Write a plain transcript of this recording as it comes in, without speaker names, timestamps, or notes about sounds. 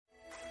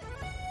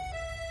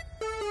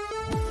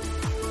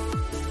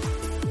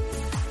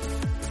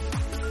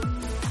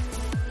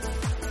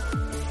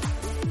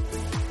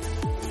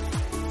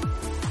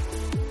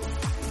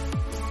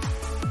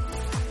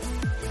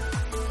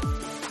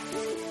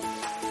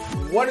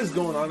What is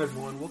going on,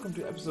 everyone? Welcome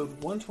to episode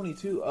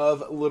 122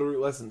 of Little Root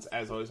Lessons.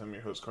 As always, I'm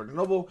your host, Carter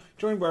Noble,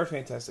 joined by our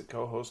fantastic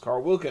co-host,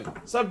 Carl Wilkin.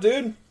 What's up,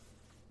 dude?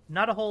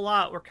 Not a whole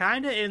lot. We're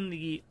kind of in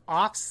the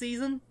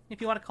off-season,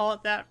 if you want to call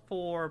it that,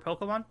 for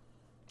Pokemon.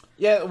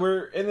 Yeah,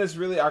 we're in this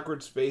really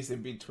awkward space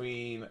in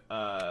between,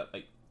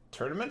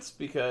 tournaments,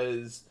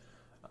 because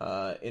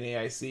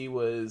NAIC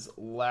was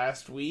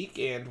last week,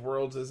 and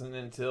Worlds isn't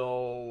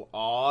until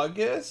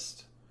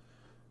August,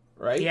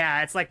 right?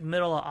 Yeah, it's like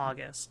middle of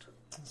August.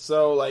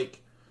 So,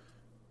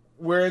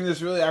 we're in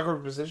this really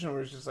awkward position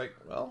where it's just like,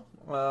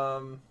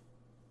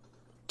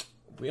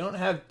 we don't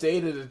have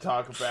data to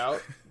talk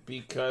about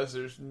because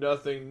there's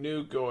nothing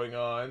new going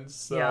on.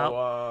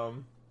 So,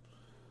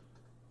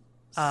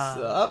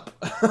 sup?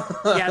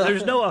 Yeah,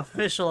 there's no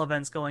official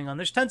events going on.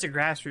 There's tons of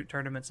grassroots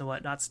tournaments and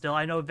whatnot still.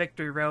 I know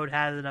Victory Road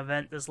had an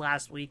event this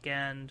last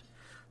weekend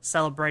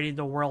celebrating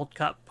the World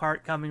Cup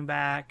part coming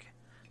back.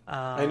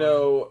 I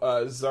know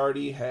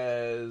Zardy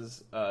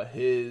has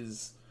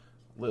his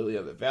Lily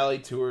of the Valley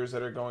tours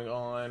that are going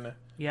on.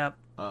 Yep.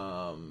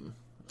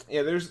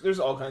 Yeah, there's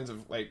all kinds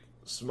of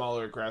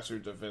smaller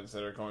grassroots events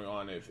that are going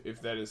on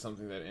if that is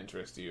something that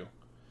interests you.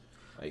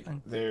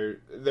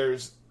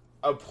 There's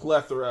a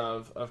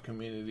plethora of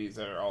communities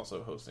that are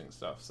also hosting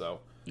stuff.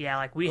 So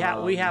yeah, we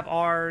have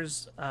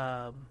ours.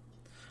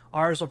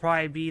 Ours will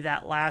probably be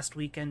that last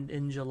weekend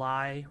in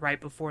July,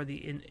 right before our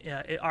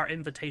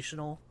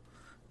invitational,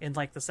 in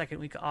the second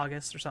week of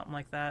August or something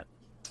like that.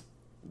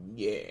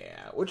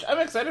 Yeah, which I'm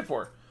excited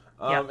for.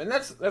 Yep. And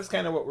that's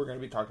kind of what we're going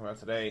to be talking about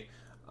today.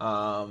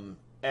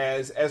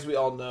 As we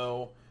all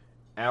know,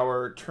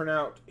 our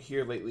turnout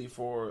here lately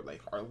for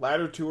our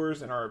ladder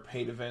tours and our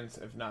paid events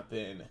have not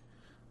been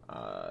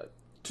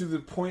to the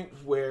point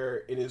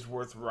where it is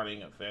worth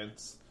running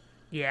events.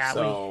 Yeah.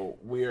 So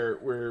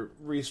we're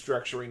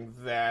restructuring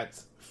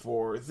that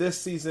for this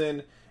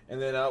season,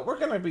 and then we're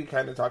going to be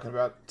kind of talking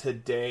about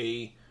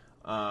today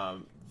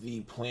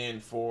the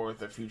plan for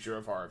the future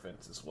of our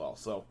events as well.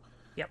 So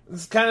yep.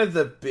 This is kind of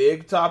the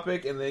big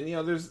topic, and then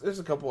there's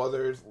a couple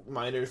other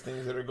minor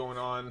things that are going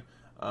on.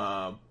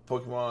 The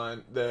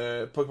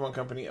Pokemon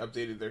Company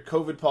updated their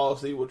COVID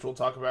policy, which we'll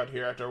talk about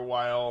here after a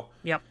while.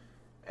 Yep.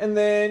 And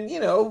then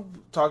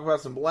talk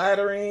about some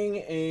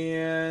bladdering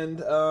and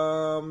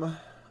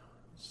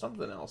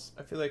something else.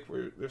 I feel like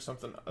there's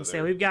something other.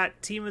 So we've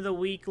got Team of the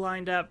Week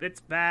lined up.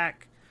 It's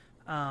back.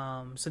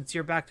 Since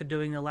you're back to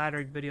doing the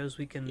laddering videos,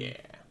 we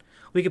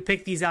can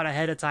pick these out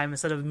ahead of time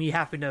instead of me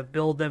having to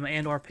build them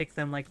and or pick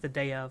them the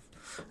day of.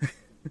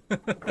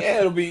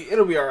 Yeah, it'll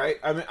be all right.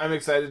 I'm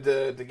excited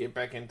to get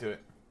back into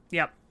it.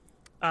 Yep.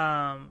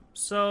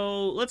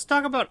 So let's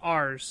talk about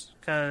ours,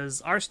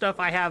 because our stuff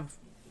I have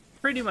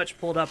pretty much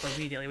pulled up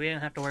immediately. We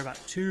didn't have to worry about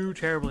too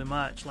terribly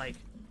much.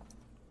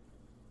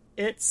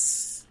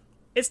 It's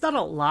not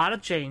a lot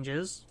of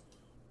changes.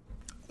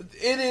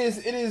 It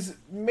is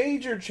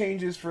major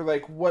changes for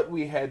what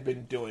we had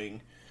been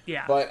doing.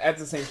 Yeah. But at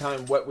the same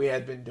time, what we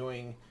had been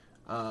doing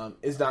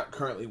is not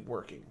currently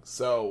working.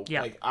 So,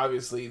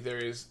 obviously, there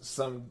is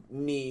some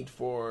need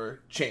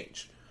for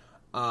change.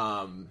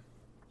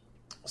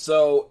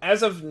 So,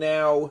 as of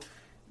now,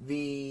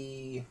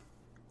 the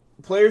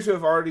players who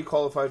have already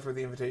qualified for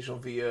the Invitational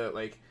via,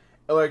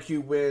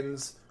 LRQ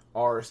wins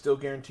are still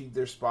guaranteed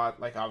their spot.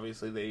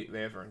 Obviously, they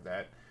have earned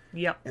that.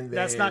 Yep. And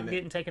that's not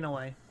getting taken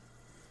away.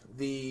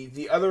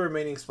 The other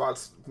remaining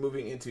spots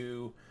moving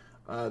into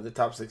the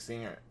top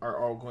 16 are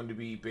all going to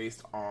be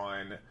based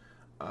on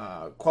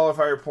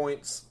qualifier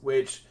points,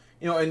 which,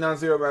 a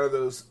non-zero amount of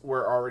those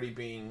were already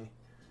being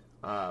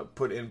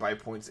put in by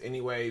points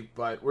anyway,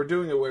 but we're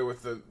doing away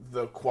with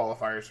the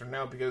qualifiers for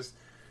now because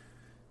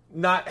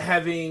not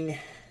having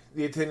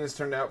the attendance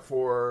turned out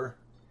for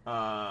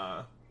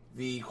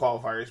the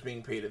qualifiers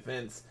being paid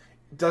events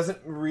doesn't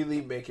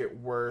really make it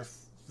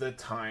worth the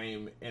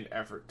time and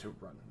effort to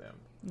run them.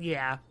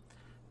 Yeah.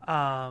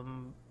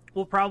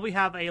 We'll probably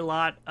have a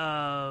lot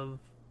of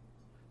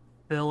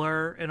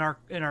filler in our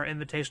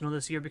invitational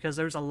this year because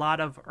there's a lot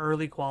of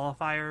early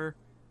qualifier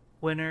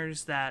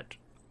winners that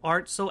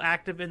aren't so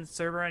active in the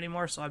server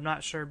anymore, so I'm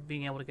not sure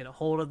being able to get a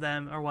hold of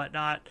them or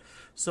whatnot.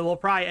 So we'll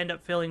probably end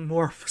up filling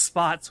more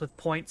spots with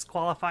points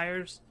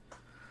qualifiers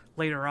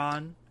later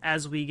on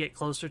as we get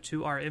closer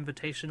to our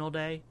invitational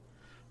day.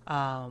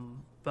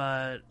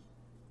 But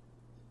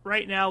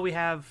right now we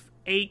have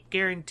 8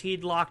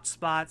 guaranteed locked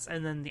spots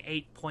and then the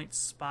 8 points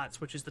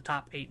spots, which is the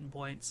top 8 in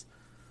points.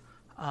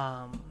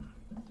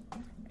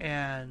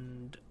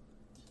 And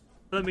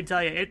let me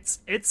tell you,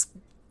 it's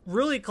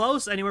really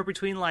close, anywhere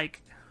between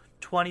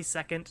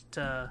 22nd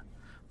to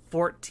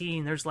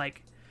 14. There's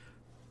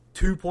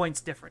 2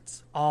 points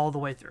difference all the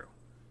way through.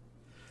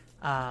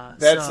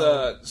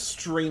 That's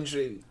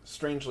strangely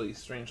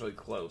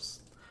close.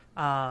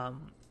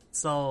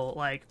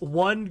 So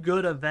one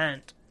good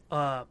event,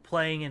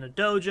 playing in a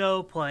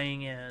dojo,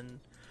 playing in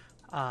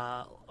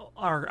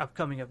our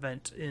upcoming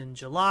event in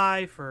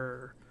July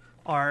for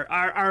our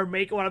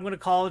what I'm going to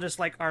call just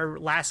our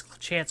last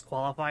chance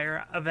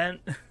qualifier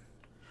event.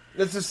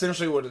 That's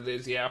essentially what it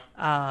is, yeah.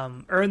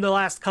 Earn the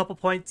last couple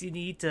points you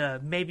need to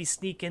maybe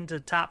sneak into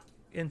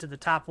the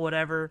top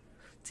whatever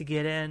to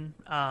get in.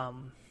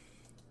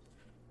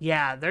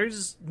 Yeah,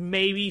 there's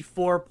maybe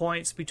 4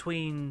 points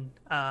between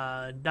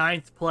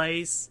ninth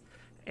place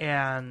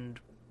and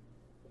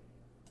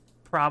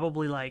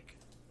probably like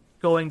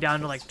going down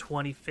to like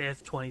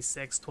 25th,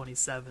 26th,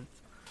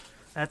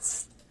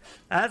 27th.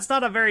 That's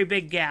not a very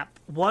big gap.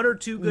 One or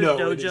two good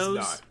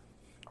dojos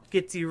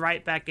gets you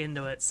right back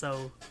into it.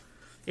 So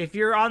if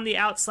you're on the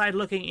outside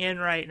looking in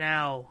right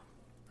now,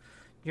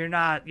 you're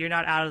not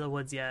out of the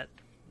woods yet.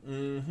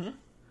 Mm-hmm.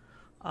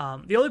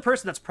 The only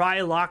person that's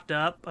probably locked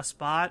up a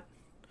spot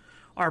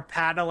are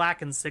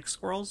Padillac and Six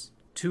Squirrels,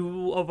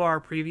 two of our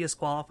previous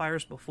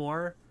qualifiers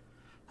before.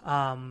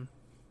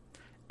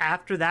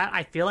 After that,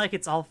 I feel like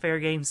it's all fair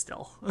game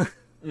still.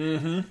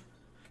 Mm-hmm.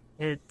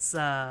 It's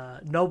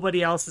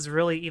nobody else is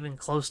really even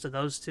close to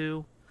those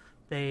two.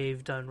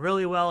 They've done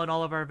really well in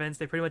all of our events.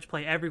 They pretty much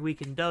play every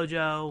week in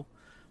dojo.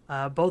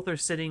 Both are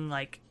sitting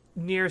like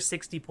near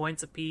 60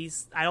 points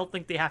apiece. I don't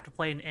think they have to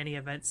play in any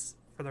events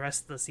for the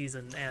rest of the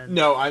season. And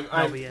no, I'm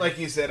like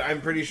you said,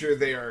 I'm pretty sure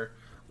they are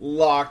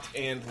locked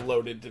and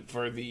loaded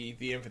for the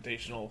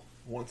Invitational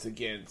once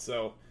again.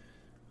 So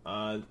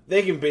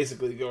they can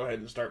basically go ahead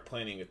and start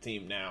planning a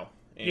team now.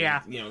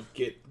 And,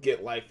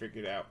 get life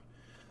figured out.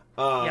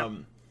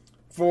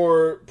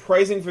 For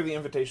pricing for the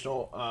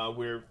Invitational,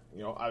 we're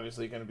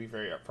obviously going to be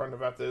very upfront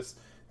about this.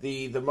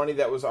 The money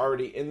that was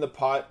already in the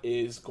pot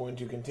is going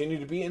to continue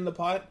to be in the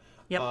pot.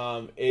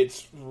 Yep.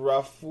 It's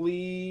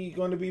roughly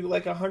going to be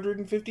like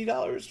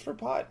 $150 per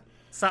pot.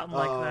 Something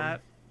like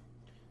that.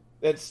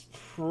 That's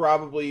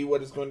probably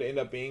what it's going to end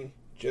up being,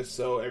 just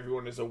so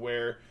everyone is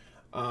aware.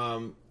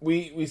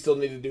 We still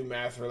need to do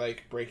math for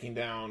like breaking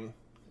down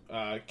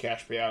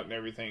cash payout and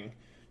everything,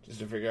 just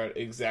to figure out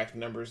exact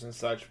numbers and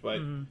such. But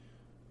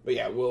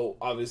yeah, we'll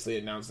obviously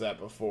announce that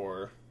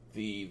before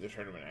the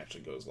tournament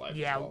actually goes live.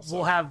 Yeah, as well,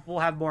 so. we'll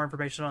have more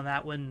information on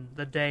that when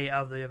the day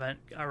of the event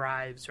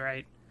arrives,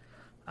 right?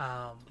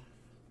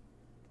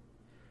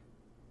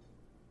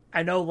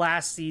 I know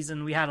last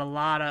season we had a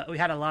lot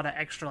of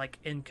extra like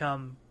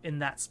income in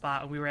that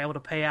spot, and we were able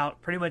to pay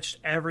out pretty much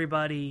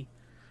everybody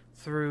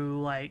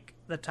through like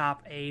the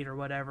top 8 or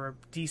whatever,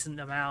 decent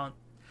amount.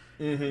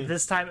 Mm-hmm.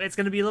 This time it's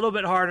going to be a little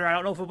bit harder. I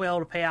don't know if we'll be able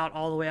to pay out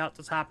all the way out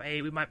to top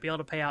 8. We might be able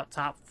to pay out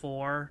top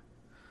 4.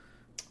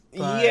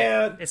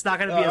 Yeah, it's not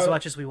going to be as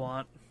much as we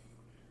want.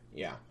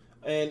 Yeah,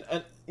 and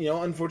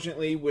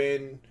unfortunately,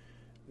 when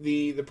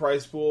the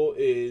prize pool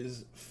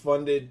is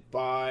funded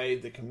by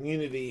the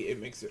community, it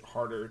makes it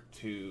harder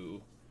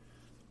to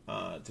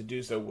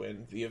do so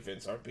when the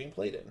events aren't being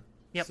played in.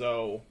 Yep.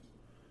 So,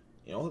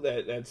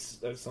 that's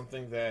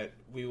something that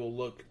we will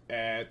look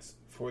at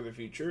for the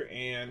future,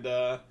 and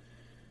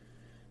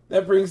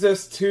that brings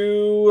us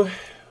to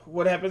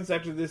what happens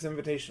after this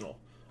invitational.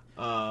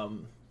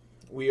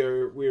 We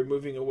are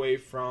moving away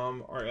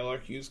from our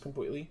LRQs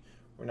completely.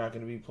 We're not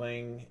going to be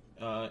playing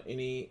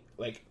any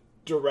like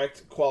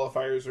direct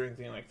qualifiers or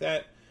anything like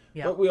that.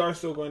 Yeah. But we are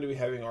still going to be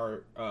having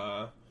our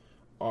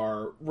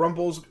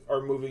rumbles are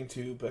moving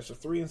to best of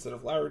 3 instead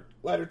of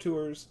ladder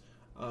tours.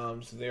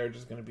 So they are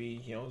just going to be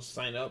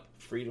sign up,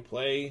 free to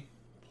play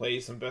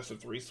some best of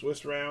 3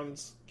 Swiss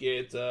rounds,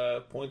 get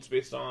points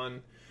based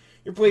on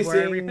your placing.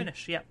 Wherever you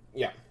finish, yeah.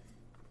 Yeah.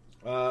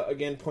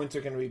 Again, points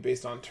are going to be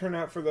based on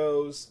turnout for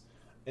those.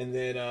 And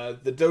then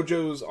the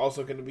dojo's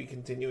also going to be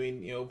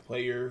continuing,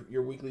 play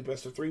your weekly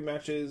best of 3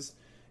 matches,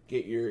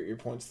 get your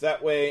points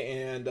that way,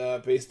 and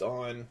based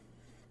on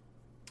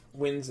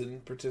wins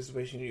and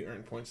participation, you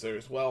earn points there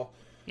as well.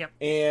 Yep.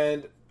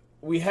 And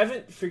we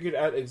haven't figured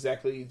out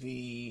exactly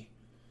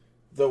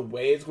the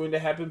way it's going to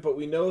happen, but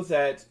we know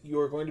that you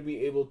are going to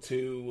be able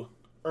to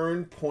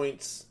earn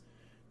points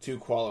to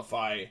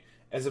qualify,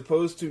 as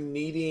opposed to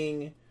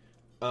needing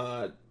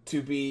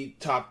to be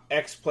top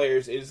X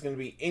players. It is going to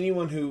be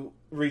anyone who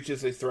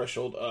reaches a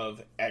threshold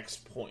of X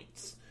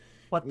points.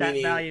 What that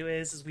value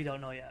is we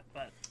don't know yet,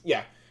 but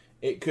yeah,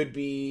 it could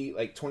be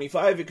like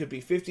 25, it could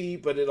be 50,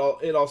 but it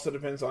also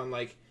depends on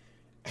like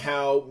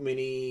how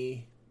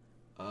many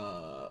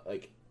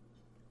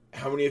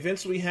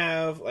events we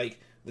have, like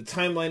the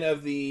timeline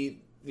of the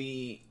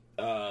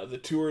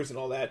tours and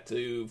all that,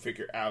 to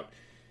figure out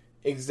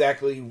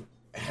exactly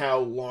how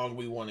long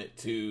we want it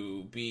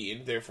to be,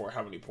 and therefore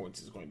how many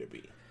points it's going to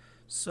be.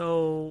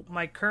 So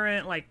my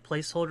current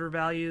placeholder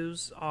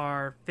values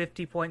are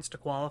 50 points to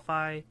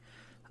qualify,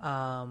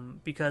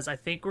 because I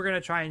think we're going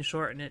to try and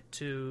shorten it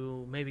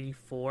to maybe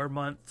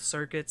 4-month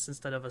circuits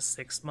instead of a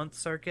 6-month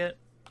circuit.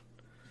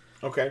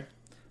 Okay.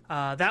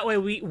 That way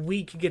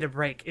we can get a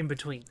break in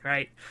between,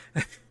 right?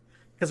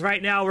 Because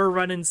right now we're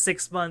running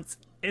 6 months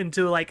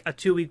into a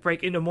 2-week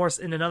break, into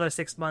another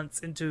 6 months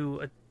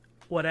into a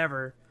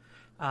whatever.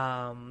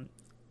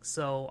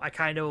 So I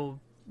kind of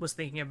was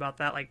thinking about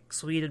that. Like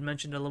Sweden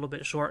mentioned a little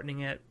bit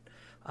shortening it.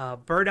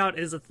 Burnout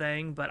is a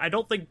thing, but I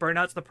don't think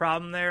burnout's the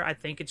problem there. I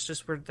think it's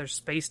just where they're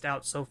spaced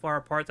out so far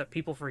apart that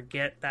people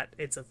forget that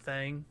it's a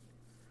thing.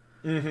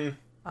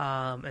 Mm-hmm.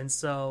 And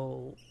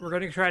so we're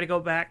going to try to go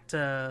back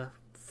to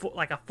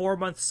like a 4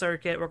 month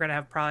circuit. We're going to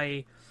have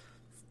probably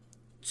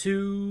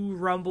 2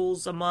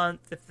 rumbles a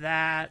month, if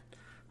that,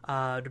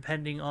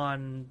 depending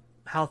on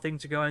how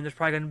things are going. There's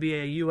probably going to be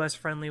a US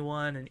friendly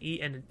one and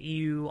an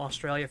EU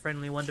Australia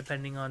friendly one,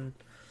 depending on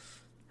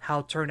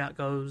how turnout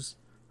goes.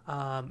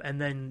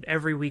 And then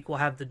every week we'll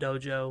have the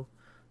dojo.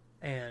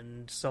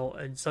 And so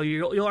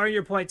you'll earn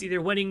your points either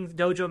winning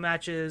dojo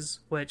matches,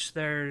 which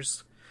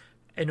there's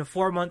in a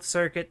 4 month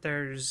circuit,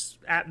 there's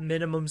at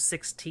minimum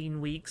 16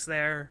 weeks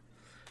there.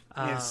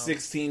 Yeah,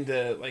 16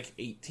 to like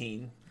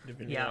 18,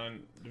 depending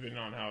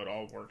on how it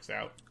all works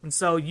out. And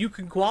so you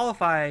can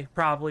qualify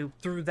probably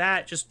through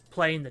that just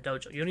playing the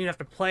dojo. You don't even have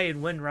to play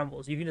and win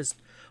rumbles. You can just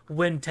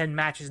win 10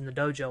 matches in the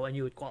dojo and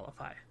you would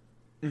qualify.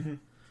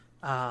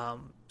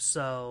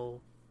 So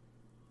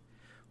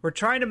we're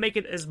trying to make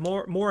it as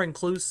more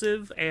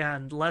inclusive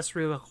and less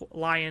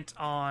reliant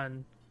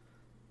on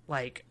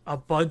like a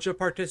bunch of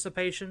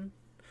participation,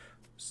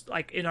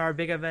 like in our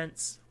big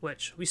events,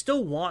 which we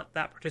still want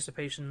that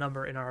participation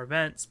number in our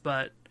events,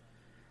 but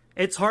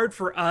it's hard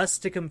for us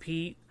to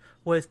compete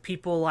with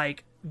people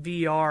like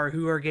VR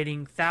who are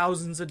getting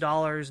thousands of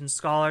dollars in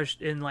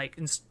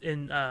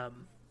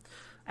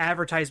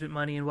advertisement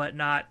money and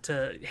whatnot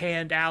to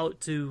hand out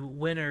to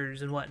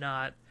winners and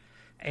whatnot.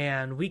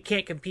 And we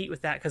can't compete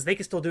with that because they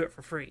can still do it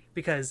for free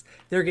because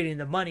they're getting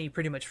the money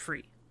pretty much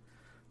free.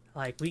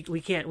 Like we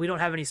don't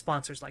have any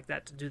sponsors like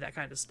that to do that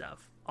kind of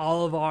stuff.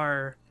 All of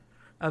our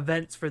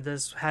events for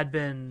this had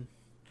been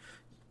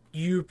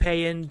you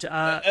pay into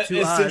to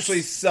essentially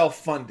us.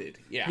 Self-funded.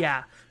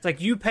 Yeah, it's like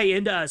you pay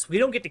into us. We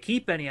don't get to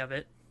keep any of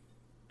it.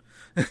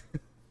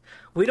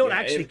 We don't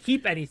actually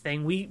keep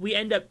anything. We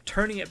end up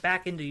turning it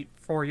back into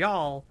for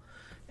y'all,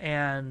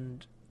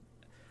 and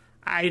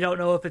I don't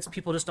know if it's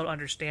people just don't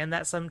understand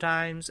that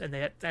sometimes, and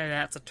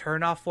that's a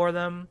turnoff for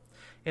them.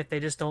 If they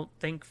just don't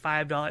think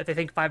 $5, if they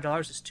think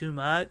 $5 is too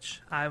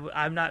much,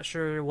 I'm not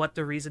sure what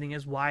the reasoning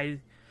is why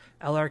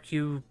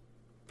LRQ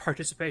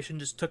participation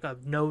just took a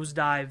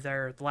nosedive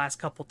there the last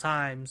couple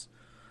times.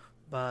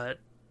 But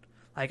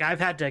like I've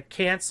had to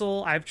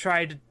cancel. I've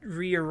tried to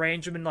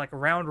rearrange them in like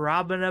round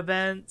robin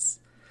events.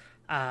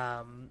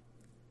 I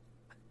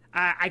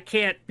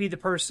can't be the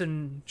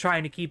person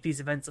trying to keep these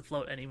events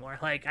afloat anymore.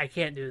 Like I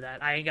can't do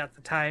that. I ain't got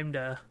the time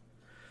to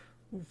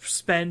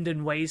spend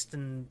and waste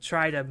and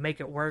try to make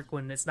it work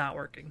when it's not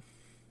working.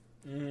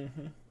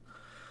 Mm-hmm.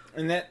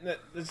 And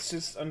that's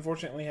just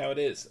unfortunately how it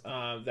is.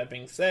 That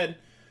being said,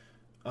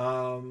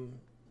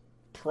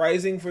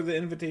 pricing for the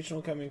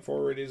Invitational coming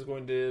forward is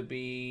going to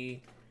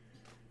be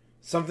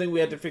something we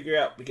have to figure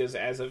out because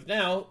as of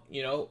now,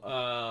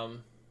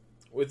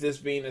 with this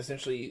being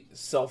essentially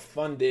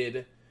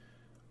self-funded,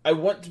 I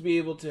want to be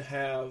able to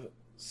have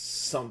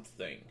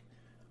something.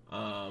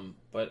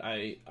 But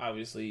I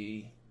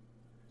obviously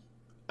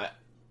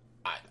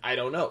I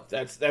don't know.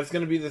 That's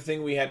going to be the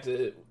thing we have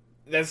to.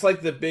 That's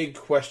like the big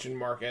question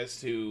mark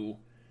as to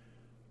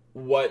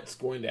what's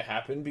going to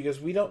happen because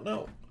we don't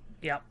know.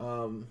 Yeah.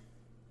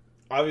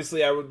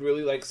 Obviously, I would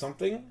really like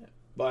something,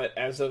 but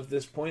as of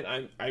this point,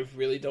 I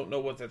really don't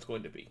know what that's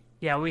going to be.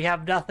 Yeah, we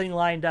have nothing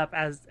lined up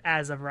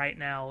as of right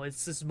now.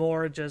 It's just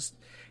more just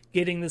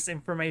getting this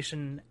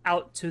information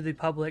out to the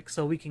public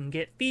so we can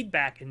get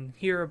feedback and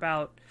hear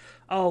about,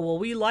 oh, well,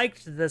 we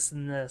liked this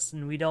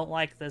and we don't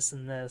like this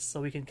and this,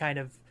 so we can kind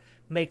of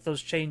make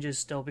those changes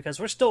still, because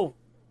we're still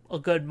a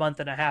good month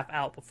and a half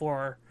out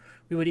before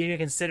we would even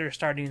consider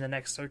starting the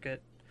next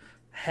circuit.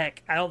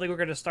 Heck, I don't think we're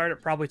going to start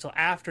it probably till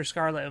after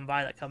Scarlet and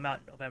Violet come out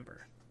in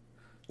November.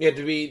 Yeah,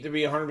 to be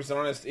 100%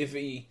 honest, if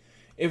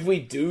we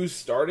do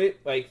start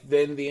it, like,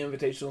 then the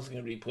Invitational is going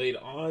to be played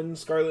on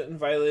Scarlet and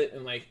Violet,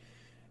 and like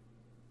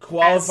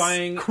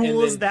qualifying as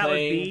cool and as that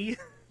playing,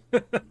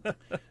 would be.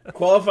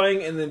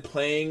 qualifying and then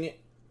playing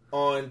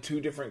on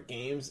two different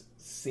games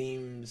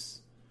seems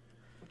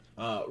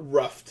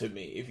rough to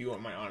me, if you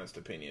want my honest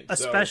opinion.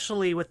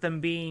 Especially with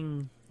them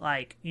being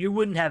like, you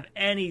wouldn't have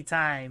any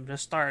time to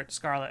start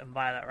Scarlet and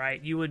Violet,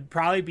 right? You would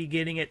probably be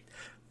getting it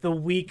the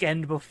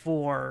weekend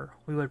before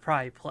we would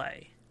probably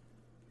play.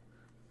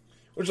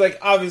 Which, like,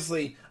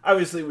 obviously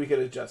we could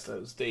adjust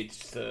those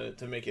dates to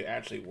make it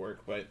actually work,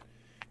 but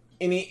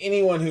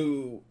anyone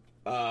who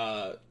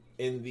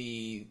in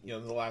the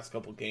the last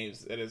couple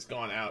games that has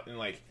gone out and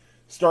like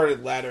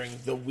started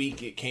laddering the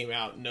week it came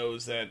out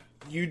knows that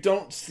you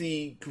don't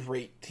see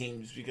great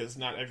teams because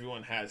not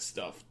everyone has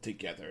stuff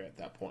together at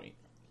that point.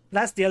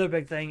 That's the other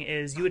big thing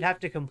is you would have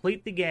to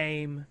complete the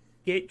game,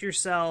 get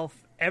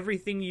yourself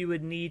everything you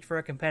would need for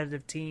a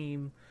competitive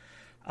team,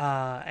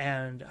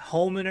 and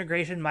home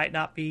integration might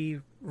not be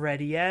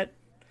ready yet.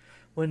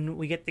 When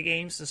we get the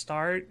games to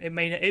start, it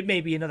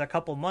may be another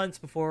couple months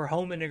before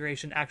home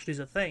integration actually is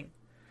a thing.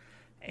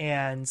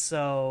 And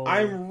so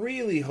I'm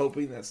really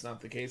hoping that's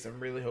not the case. I'm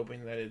really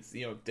hoping that it's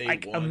day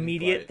like one.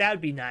 Immediate. That'd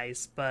be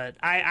nice, but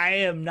I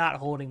am not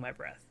holding my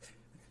breath.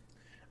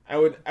 I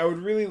would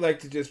really like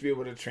to just be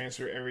able to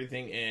transfer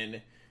everything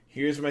in.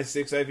 Here's my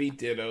 6IV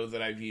Ditto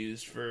that I've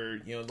used for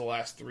the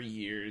last 3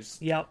 years.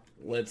 Yep.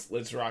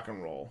 Let's rock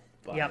and roll.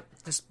 But Yep,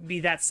 just be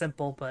that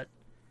simple, but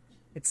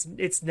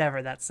it's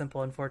never that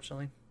simple,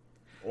 unfortunately.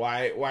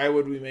 why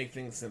would we make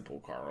things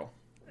simple, Carl?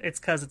 It's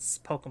because it's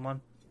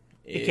Pokemon.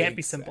 It can't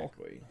be simple.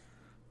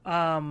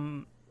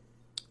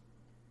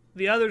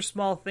 The other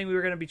small thing we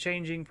were going to be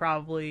changing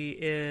probably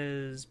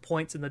is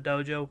points in the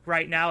dojo.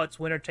 Right now it's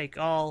winner take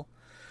all,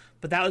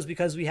 but that was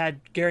because we had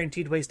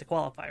guaranteed ways to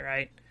qualify,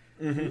 right?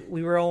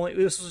 Mm-hmm.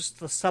 This was just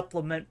the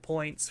supplement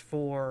points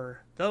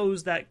for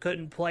those that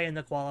couldn't play in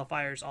the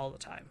qualifiers all the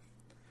time.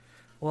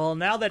 Well,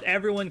 now that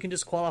everyone can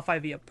just qualify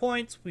via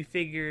points, we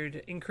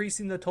figured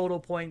increasing the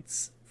total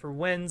points for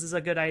wins is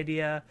a good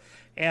idea,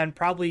 and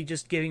probably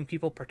just giving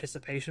people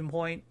participation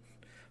point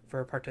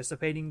for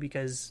participating,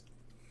 because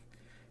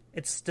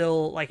it's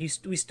still like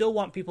we still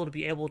want people to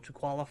be able to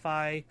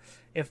qualify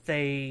if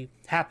they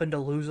happen to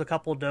lose a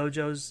couple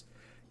dojos.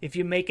 If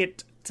you make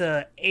it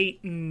to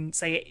 8 and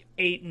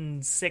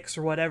 6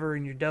 or whatever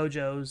in your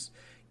dojos,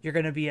 you're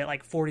going to be at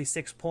like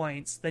 46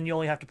 points. Then you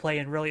only have to play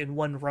in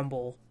one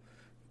rumble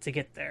to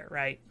get there,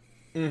 right?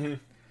 Mm-hmm.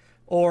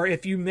 Or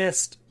if you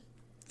missed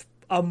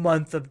a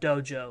month of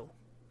dojo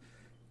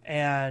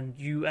and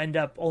you end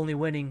up only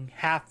winning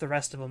half the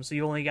rest of them, so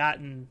you only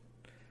gotten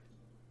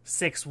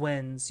 6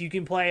 wins, you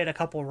can play at a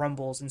couple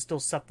rumbles and still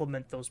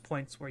supplement those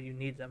points where you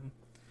need them.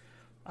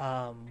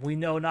 We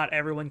know not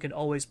everyone can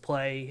always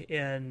play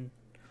in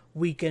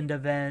weekend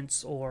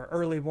events or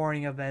early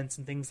morning events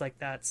and things like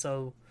that,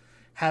 so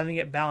having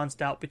it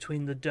balanced out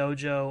between the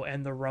dojo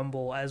and the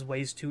rumble as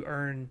ways to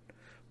earn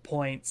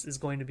points is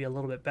going to be a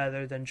little bit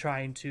better than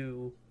trying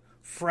to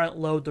front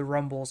load the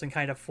rumbles and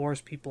kind of force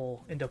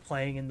people into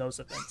playing in those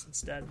events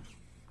instead.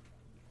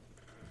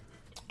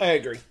 I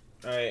agree.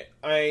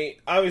 I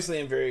obviously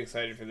am very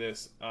excited for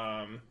this.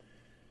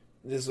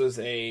 This was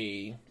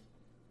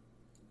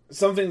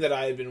something that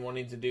I had been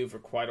wanting to do for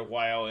quite a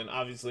while, and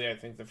obviously I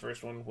think the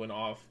first one went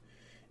off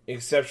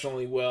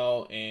exceptionally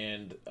well,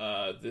 and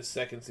this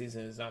second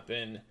season has not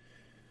been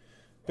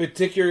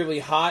particularly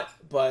hot,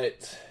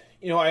 but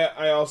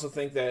I also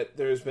think that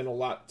there's been a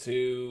lot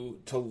to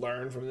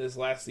learn from this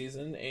last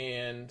season,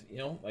 and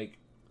like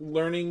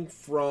learning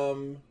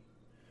from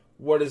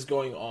what is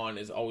going on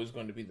is always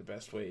going to be the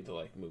best way to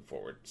like move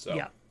forward. So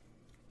yeah.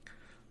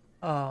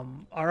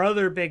 Our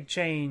other big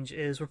change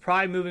is we're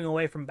probably moving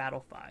away from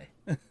Battlefy.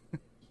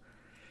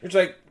 It's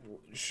like,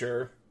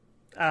 sure.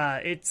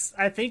 I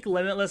think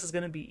Limitless is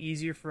going to be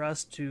easier for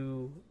us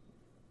to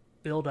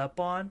build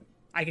up on.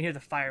 I can hear the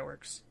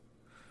fireworks.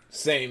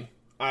 Same.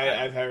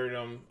 I've heard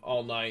them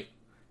all night.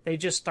 They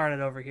just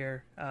started over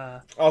here.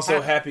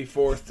 Also, happy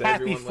 4th to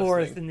everyone listening.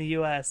 Happy 4th in the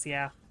U.S.,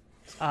 yeah.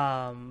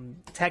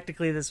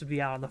 Technically, this would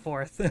be out on the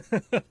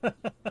 4th.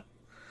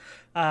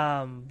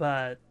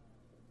 But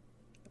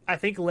I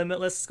think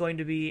Limitless is going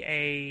to be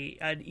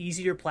an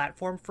easier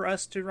platform for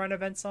us to run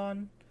events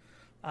on.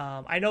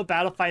 I know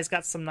Battlefy's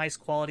got some nice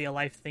quality of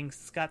life things.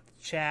 It's got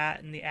the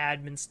chat and the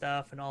admin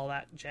stuff and all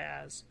that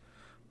jazz.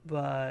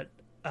 But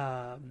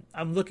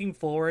I'm looking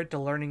forward to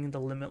learning the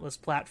Limitless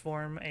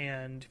platform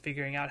and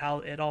figuring out how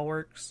it all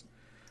works.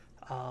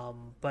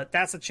 But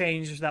that's a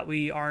change that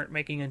we aren't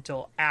making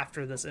until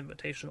after this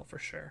invitational for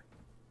sure.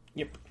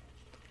 Yep.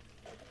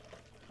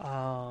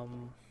 I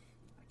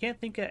can't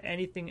think of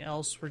anything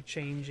else we're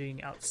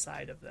changing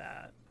outside of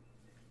that.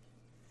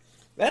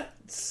 That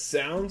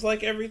sounds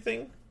like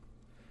everything.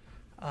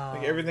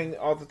 Like everything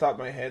off the top of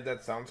my head,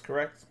 that sounds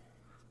correct.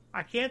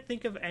 I can't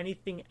think of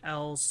anything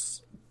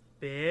else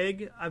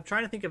big. I'm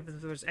trying to think if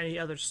there's any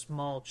other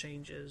small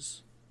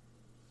changes.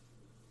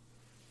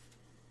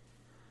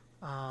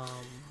 I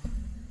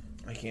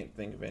can't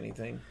think of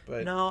anything,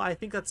 but no, I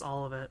think that's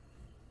all of it.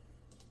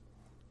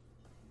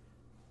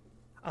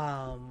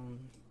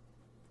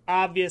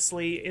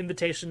 Obviously,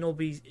 Invitational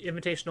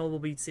will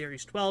be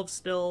Series 12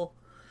 still.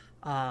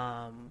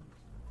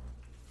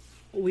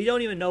 We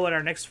don't even know what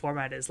our next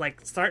format is.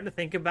 Like, starting to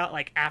think about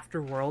like after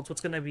Worlds,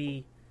 what's going to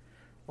be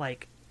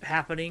like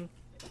happening.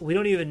 We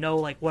don't even know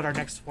like what our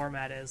next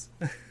format is.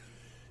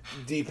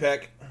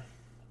 DPEC.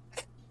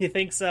 You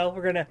think so?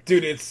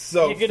 Dude, it's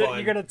so fun.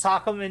 You're gonna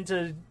talk them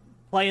into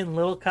playing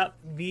Little Cup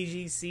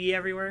VGC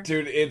everywhere.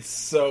 Dude, it's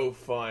so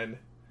fun.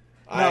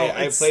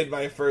 I played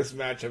my first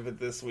match of it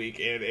this week,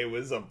 and it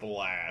was a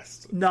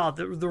blast. No,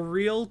 the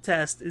real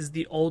test is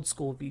the old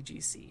school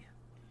VGC.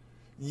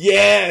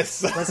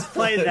 Yes! Let's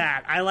play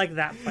that. I like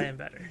that plan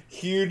better.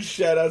 Huge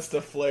shoutouts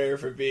to Flair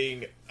for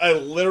being a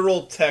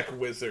literal tech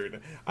wizard.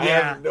 I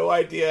have no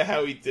idea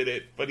how he did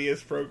it, but he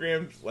has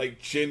programmed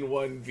like Gen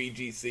 1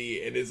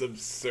 VGC. It is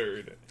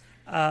absurd.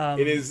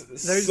 It is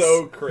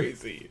so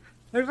crazy.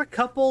 There's a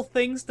couple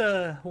things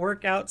to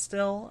work out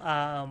still.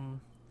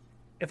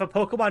 If a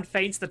Pokemon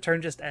faints, the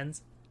turn just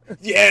ends.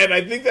 Yeah, and I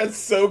think that's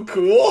so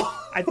cool.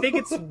 I think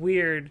it's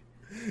weird.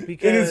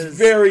 Because it is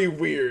very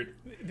weird.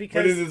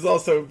 Because but it is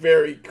also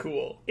very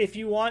cool. If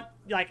you want,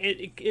 like,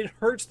 it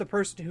hurts the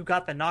person who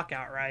got the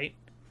knockout, right?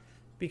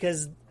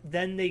 Because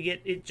then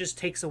it just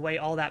takes away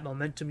all that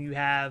momentum you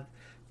have.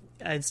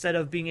 Instead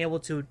of being able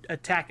to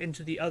attack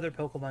into the other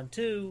Pokemon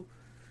too,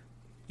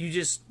 you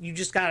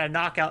just got a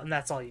knockout and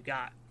that's all you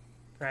got.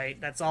 right?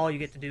 That's all you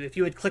get to do. If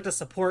you had clicked a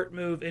support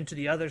move into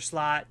the other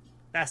slot,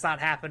 that's not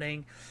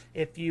happening.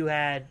 If you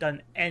had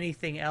done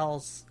anything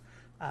else,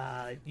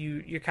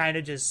 you're kind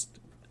of just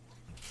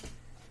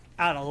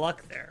out of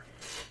luck there.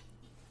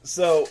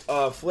 So,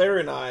 Flair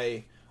and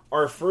I,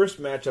 our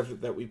first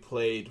matchup that we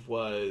played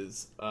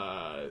was,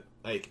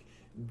 like,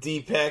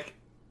 DPEC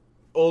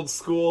old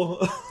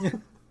school.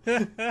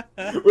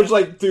 Which,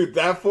 like, dude,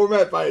 that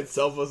format by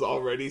itself was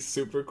already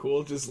super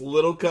cool. Just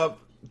Little Cup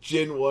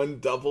Gen 1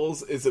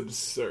 doubles is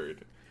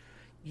absurd.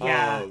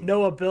 Yeah,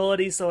 no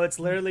ability, so it's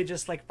literally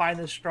just, like, find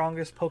the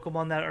strongest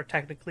Pokemon that are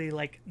technically,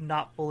 like,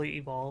 not fully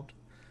evolved.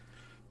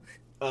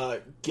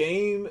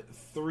 Game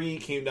 3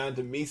 came down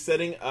to me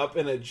setting up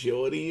an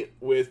agility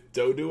with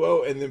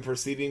Doduo and then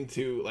proceeding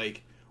to,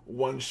 like,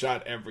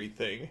 one-shot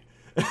everything.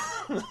 Be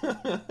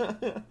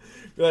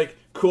like,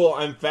 cool,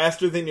 I'm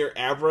faster than your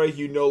Abra,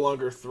 you no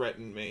longer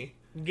threaten me.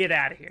 Get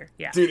out of here.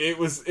 Yeah. Dude,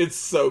 it's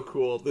so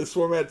cool. This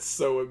format's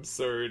so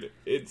absurd.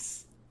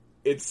 It's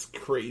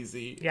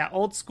crazy. Yeah,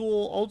 old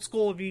school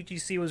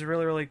VGC was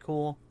really, really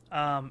cool.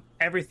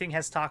 Everything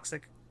has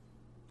Toxic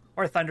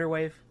or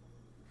Thunderwave.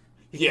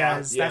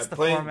 Because that's the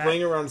format.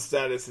 Playing around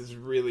status is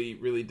really,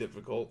 really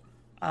difficult.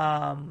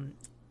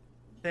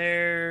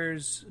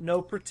 There's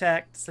no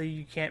Protect, so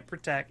you can't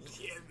protect.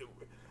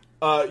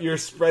 Your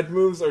spread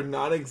moves are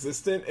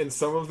non-existent, and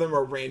some of them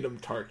are random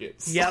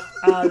targets. Yep.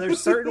 There's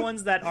certain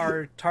ones that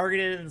are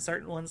targeted, and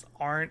certain ones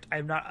aren't.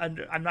 I'm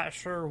not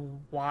sure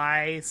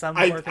why some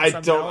work and some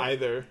I don't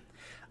either.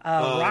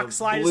 Rock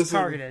Slide is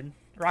targeted.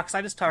 Rock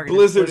Slide is targeted.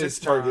 Blizzard is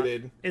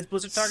targeted. Is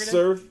Blizzard targeted?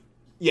 Surf,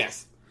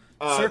 yes.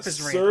 Surf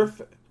is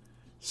random.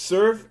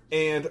 Surf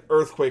and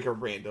Earthquake are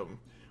random,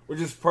 which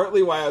is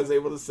partly why I was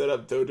able to set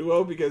up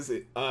Doduo, because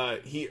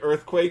he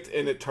Earthquaked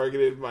and it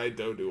targeted my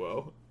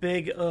Doduo.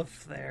 Big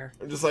oof there.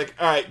 I'm just like,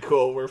 alright,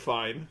 cool, we're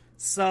fine.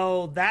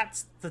 So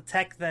that's the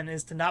tech then,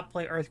 is to not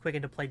play Earthquake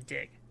and to play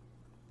Dig.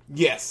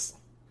 Yes.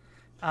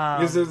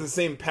 Because they're the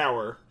same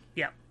power.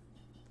 Yep.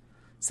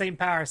 Same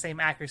power, same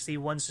accuracy.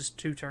 One's just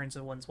 2 turns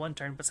and one's 1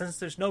 turn. But since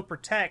there's no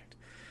Protect,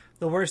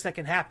 the worst that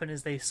can happen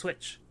is they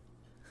switch.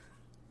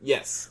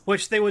 Yes.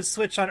 Which they would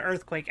switch on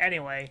Earthquake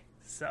anyway,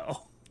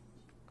 so...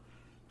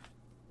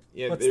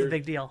 Yeah, what's the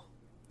big deal?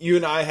 You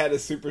and I had a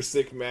super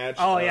sick match.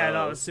 Oh, yeah,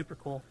 no, it was super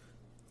cool.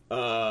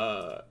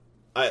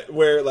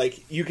 Where,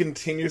 like, you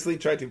continuously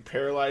try to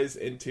paralyze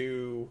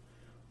into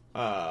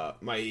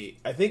my,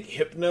 I think,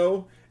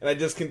 Hypno, and I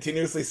just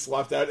continuously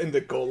swapped out into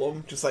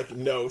Golem. Just like,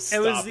 no, stop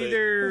it. It was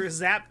either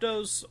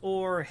Zapdos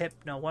or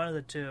Hypno, one of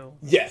the two.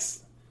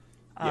 Yes.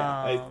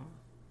 Yeah,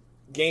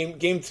 Game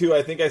 2,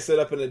 I think I set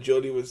up an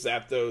agility with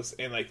Zapdos,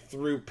 and, like,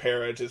 through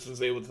Para, just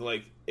was able to,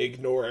 like,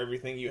 ignore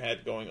everything you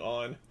had going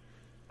on.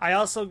 I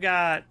also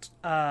got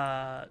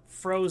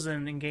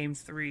Frozen in Game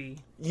 3.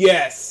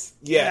 Yes,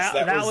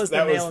 that was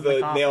the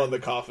nail in the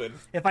coffin.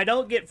 If I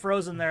don't get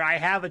Frozen there, I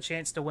have a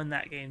chance to win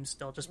that game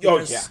still, just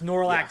because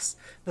Snorlax,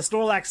 the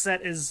Snorlax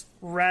set is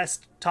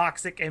Rest,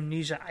 Toxic,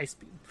 Amnesia, Ice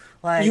Beam.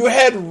 Like, you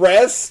had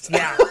Rest?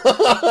 Yeah.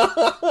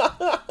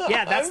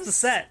 Yeah, that's the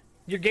set.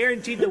 You're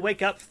guaranteed to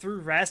wake up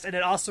through Rest, and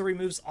it also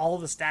removes all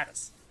of the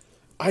status.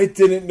 I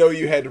didn't know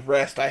you had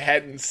Rest. I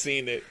hadn't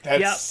seen it.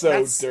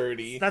 That's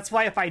dirty. That's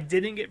why if I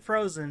didn't get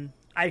Frozen,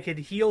 I could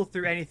heal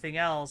through anything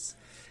else,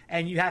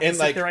 and you have to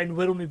sit there and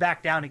whittle me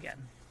back down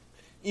again.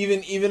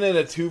 Even in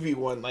a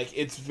 2v1, like,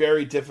 it's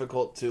very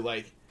difficult to,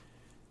 like,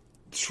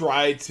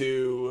 try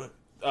to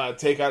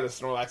take out a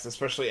Snorlax,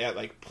 especially at,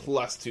 like,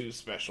 +2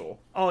 special.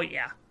 Oh,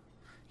 yeah.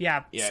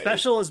 Yeah,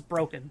 special is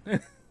broken.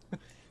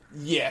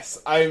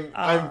 Yes,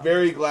 I'm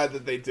very glad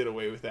that they did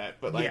away with that,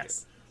 but, like...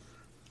 Yes.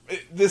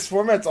 This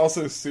format's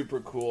also super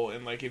cool,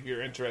 and, like, if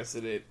you're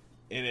interested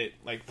in it,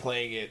 like,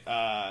 playing it,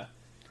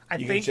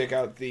 you can check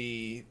out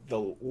the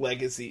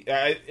Legacy.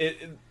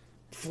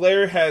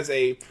 Flair has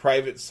a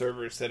private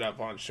server set up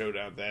on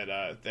Showdown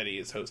that he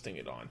is hosting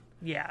it on.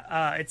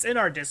 Yeah, it's in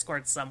our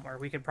Discord somewhere.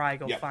 We could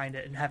probably go find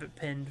it and have it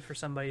pinned for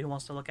somebody who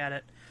wants to look at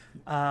it.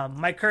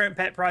 My current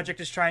pet project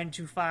is trying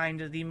to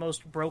find the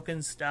most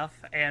broken stuff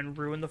and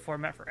ruin the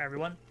format for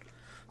everyone,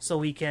 so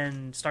we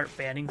can start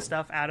banning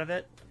stuff out of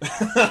it.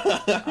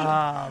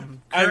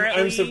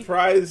 I'm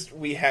surprised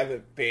we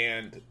haven't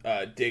banned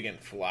Dig and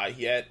Fly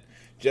yet,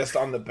 just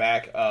on the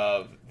back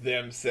of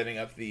them setting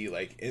up the,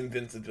 like,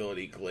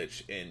 invincibility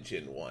glitch in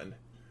Gen 1.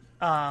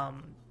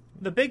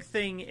 The big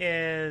thing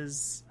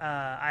is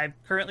I'm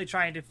currently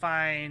trying to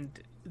find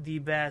the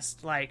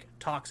best, like,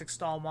 Toxic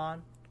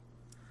Stallmon.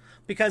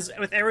 Because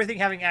with everything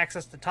having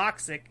access to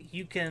Toxic,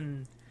 you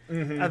can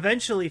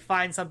eventually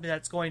find something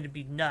that's going to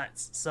be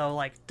nuts. So,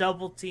 like,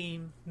 double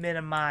team,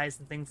 minimize,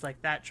 and things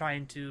like that,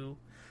 trying to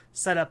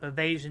set up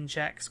evasion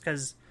checks.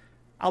 Because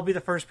I'll be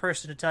the first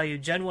person to tell you,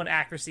 Gen 1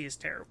 accuracy is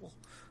terrible.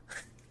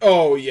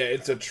 Oh, yeah,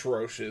 it's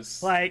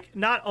atrocious. Like,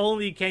 not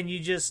only can you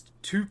just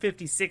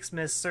 256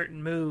 miss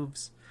certain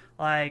moves,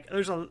 like,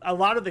 there's a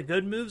lot of the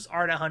good moves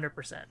aren't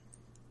 100%.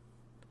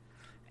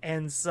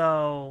 And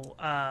so,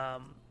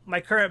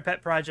 my current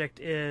pet project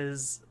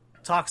is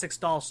Toxic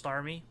Stall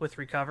Starmie with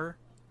Recover.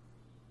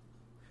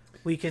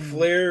 We can...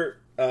 Flair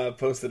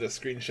posted a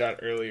screenshot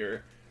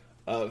earlier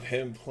of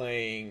him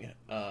playing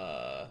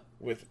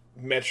with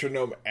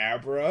Metronome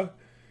Abra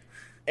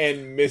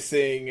and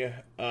missing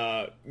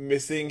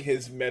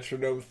his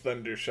Metronome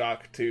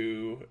Thundershock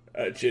to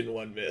Gen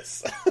 1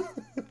 miss.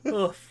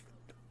 Oof.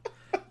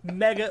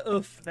 Mega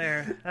oof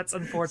there. That's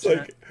unfortunate.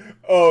 Like,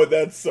 oh,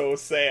 that's so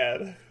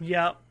sad.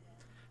 Yep.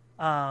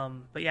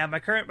 But yeah, my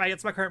current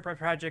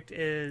project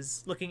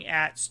is looking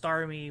at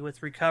Starmie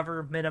with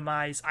Recover,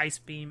 Minimize, Ice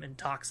Beam, and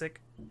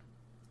Toxic.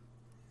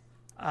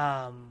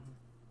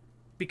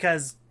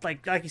 Because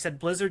like you said,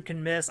 Blizzard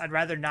can miss. I'd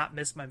rather not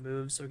miss my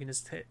moves, so we can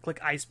just click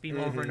Ice Beam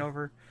over and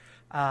over.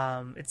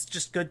 It's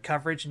just good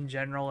coverage in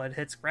general. It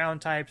hits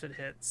ground types, it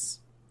hits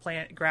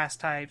plant, grass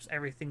types,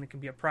 everything that can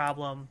be a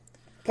problem.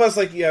 Plus,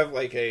 like, you have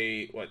like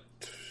a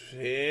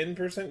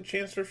 10%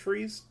 chance for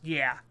freeze.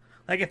 Yeah,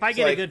 like if I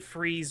get a good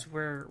freeze,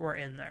 we're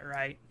in there,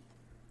 right?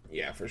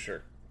 Yeah, for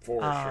sure.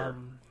 For sure.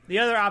 The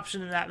other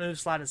option in that move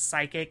slot is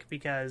Psychic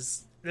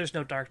because there's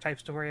no dark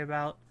types to worry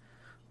about.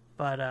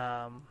 But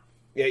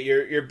yeah,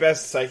 your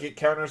best Psychic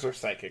counters are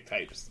Psychic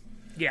types.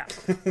 Yeah.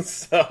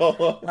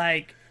 So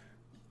like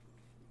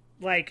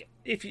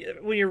if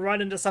when you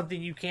run into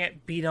something you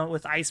can't beat on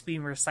with Ice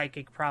Beam or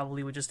Psychic,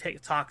 probably would just take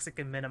Toxic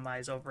and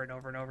Minimize over and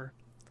over and over.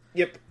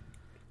 Yep.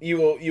 You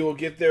will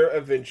get there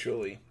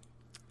eventually.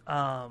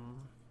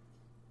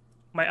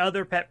 My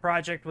other pet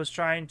project was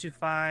trying to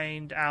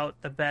find out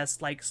the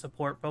best like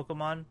support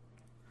Pokemon.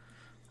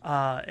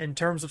 In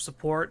terms of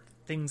support,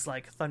 things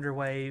like Thunder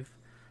Wave,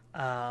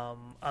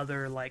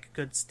 other like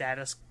good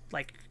status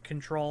like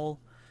control.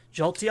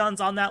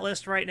 Jolteon's on that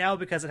list right now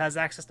because it has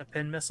access to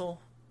Pin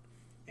Missile.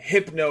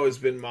 Hypno has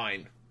been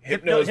mine.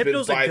 Hypno's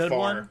been by a good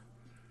far.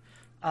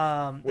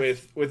 One.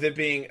 With it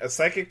being a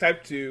Psychic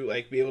type to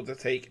like be able to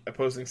take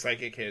opposing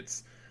Psychic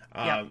hits,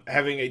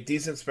 having a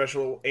decent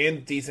special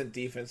and decent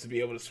defense to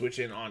be able to switch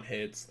in on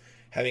hits,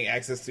 having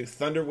access to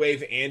Thunder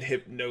Wave and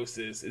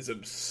Hypnosis is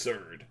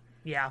absurd.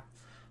 Yeah.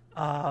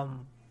 Like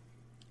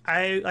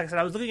I said,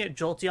 I was looking at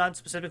Jolteon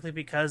specifically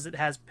because it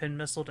has Pin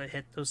Missile to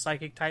hit those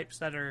Psychic types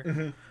that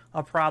are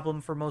a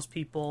problem for most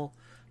people.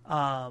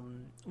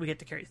 We get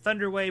to carry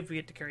Thunder Wave, we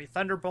get to carry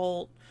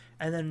Thunderbolt,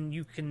 and then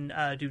you can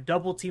do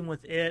double team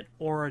with it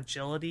or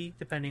Agility,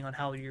 depending on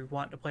how you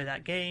want to play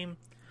that game.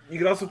 You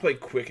can also play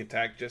Quick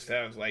Attack just to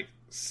have like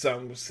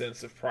some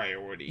sense of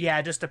priority.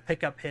 Yeah, just to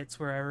pick up hits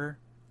wherever.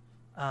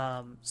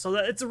 So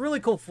it's a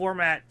really cool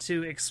format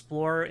to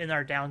explore in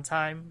our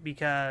downtime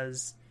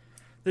because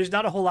there's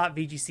not a whole lot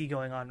VGC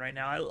going on right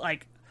now.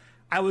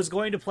 I was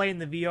going to play in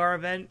the VR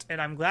event,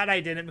 and I'm glad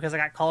I didn't because I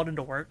got called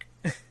into work.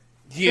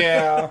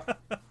 Yeah.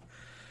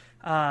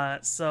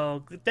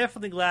 So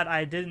definitely glad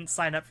I didn't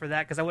sign up for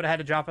that because I would have had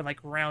to drop in like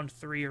round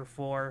 3 or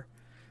 4.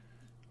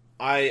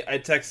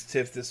 I texted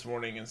Tiff this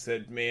morning and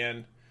said,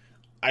 man,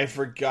 I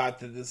forgot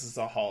that this is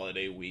a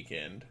holiday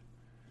weekend.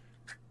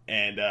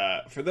 And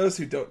for those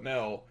who don't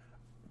know,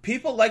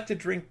 people like to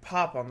drink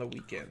pop on the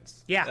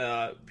weekends.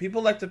 Yeah.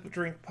 People like to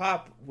drink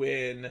pop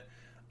when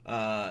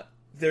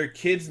their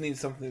kids need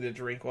something to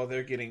drink while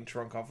they're getting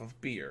drunk off of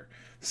beer.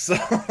 So,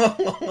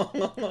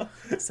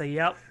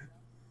 yep.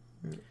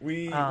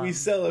 We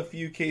sell a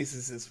few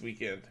cases this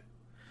weekend.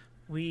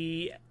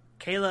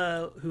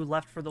 Kayla, who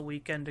left for the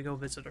weekend to go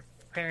visit her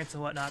parents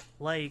and whatnot,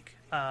 Lake,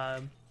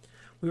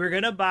 we were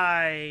gonna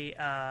buy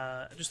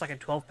just like a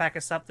 12-pack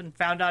of something.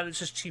 Found out it's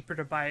just cheaper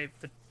to buy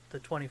the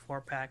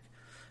 24-pack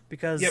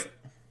because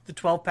the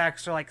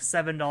 12-packs are like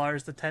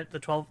 $7. The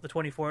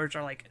 24s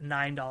are like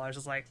 $9.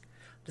 It's like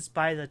just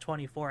buy the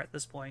 24 at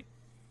this point.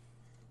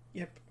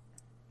 Yep.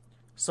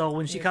 So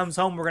when she comes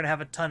home, we're gonna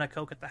have a ton of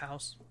Coke at the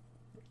house.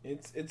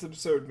 It's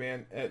absurd,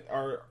 man.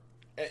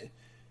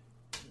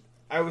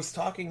 I was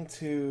talking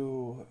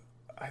to,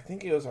 I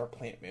think it was our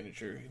plant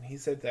manager, and he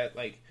said that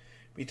like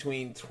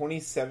between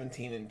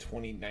 2017 and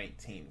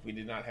 2019, we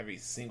did not have a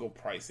single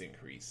price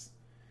increase,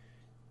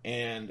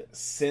 and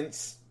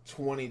since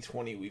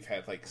 2020, we've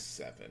had like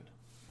 7.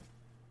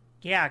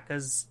 Yeah,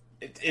 because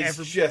it's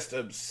just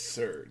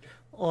absurd.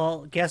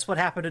 Well, guess what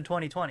happened in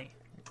 2020?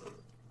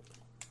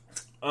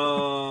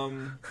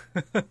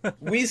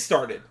 We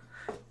started.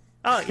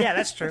 Oh, yeah,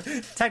 that's true.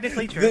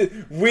 Technically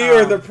true. We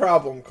are the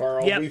problem,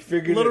 Carl. Yep. We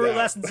figured Literal it out.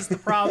 Lessons is the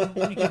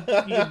problem. You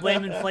can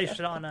blame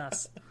inflation on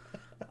us.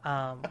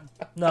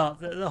 No,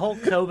 the whole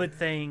COVID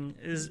thing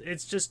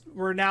it's just,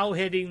 we're now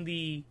hitting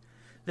the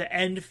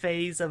end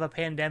phase of a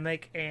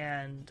pandemic,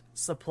 and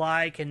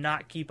supply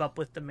cannot keep up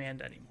with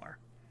demand anymore.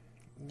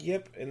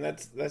 Yep, and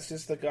that's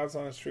just the God's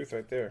honest truth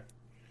right there.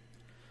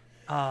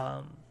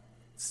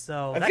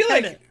 So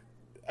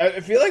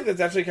I feel like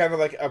that's actually kind of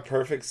like a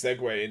perfect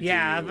segue into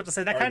I was about to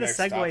say that kind of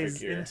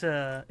segues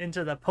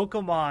into the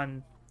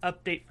Pokemon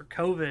update for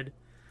COVID.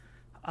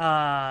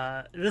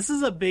 This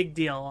is a big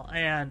deal,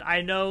 and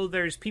I know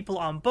there's people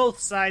on both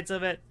sides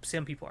of it.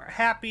 Some people are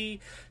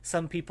happy,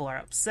 some people are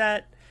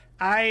upset.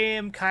 I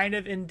am kind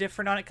of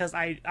indifferent on it because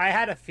I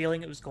had a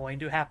feeling it was going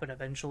to happen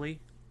eventually.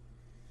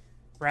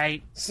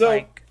 Right?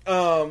 So,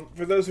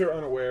 for those who are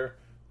unaware,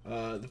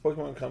 the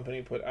Pokemon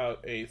Company put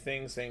out a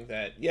thing saying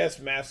that yes,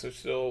 masks are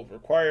still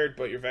required,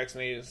 but your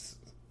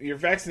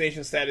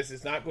vaccination status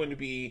is not going to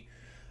be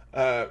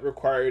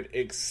required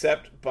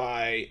except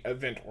by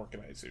event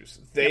organizers.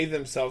 They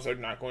themselves are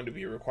not going to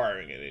be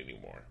requiring it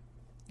anymore.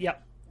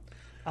 Yep.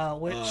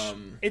 Which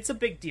it's a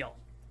big deal.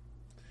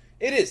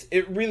 It is.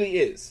 It really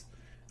is.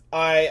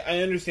 I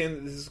understand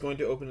that this is going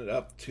to open it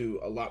up to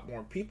a lot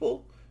more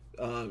people.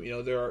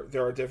 There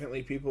are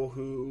definitely people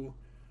who,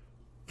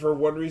 for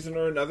one reason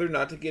or another,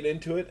 not to get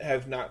into it,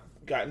 have not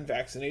gotten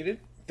vaccinated.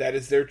 That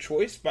is their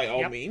choice by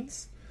all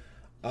means.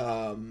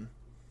 And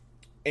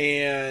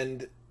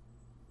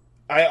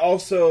I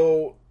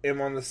also am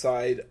on the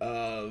side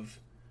of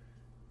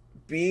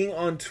being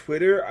on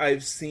Twitter.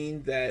 I've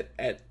seen that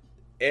at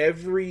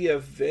every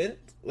event,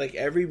 like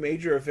every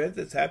major event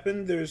that's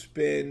happened, there's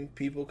been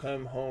people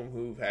come home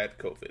who've had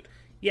COVID.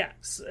 Yeah,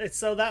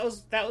 so that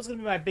was going to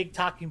be my big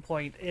talking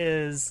point,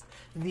 is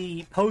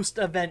the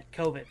post-event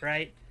COVID,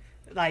 right?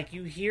 Like,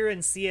 you hear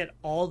and see it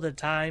all the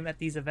time at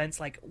these events.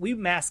 Like, we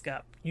mask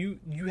up. You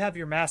have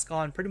your mask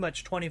on pretty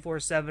much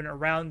 24/7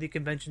 around the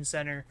convention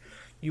center.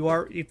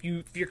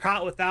 If you're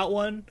caught without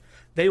one,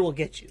 they will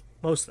get you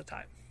most of the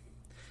time.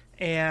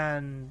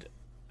 And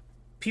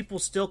people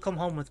still come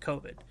home with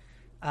COVID.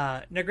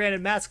 Now,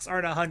 granted, masks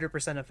aren't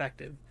 100%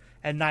 effective,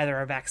 and neither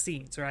are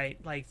vaccines, right?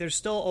 Like, there's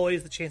still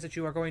always the chance that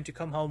you are going to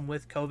come home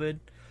with COVID.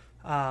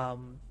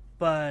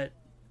 But,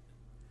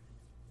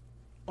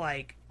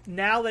 like,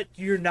 now that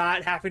you're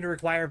not having to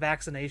require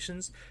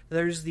vaccinations,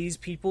 there's these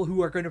people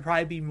who are going to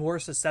probably be more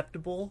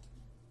susceptible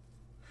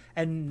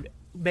and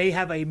may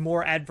have a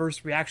more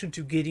adverse reaction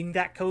to getting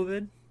that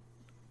COVID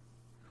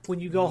when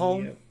you go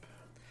home. Yep.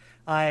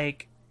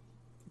 Like,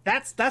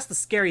 that's the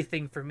scary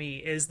thing for me,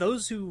 is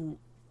those who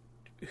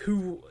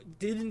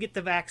didn't get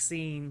the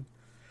vaccine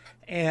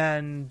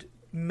and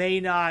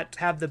may not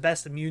have the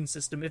best immune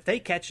system, if they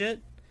catch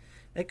it,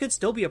 it could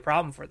still be a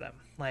problem for them.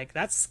 Like,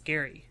 that's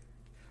scary.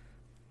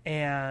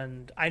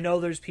 And I know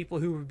there's people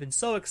who have been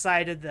so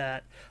excited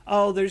that,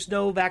 oh, there's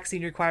no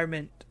vaccine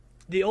requirement.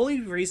 The only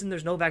reason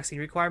there's no vaccine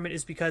requirement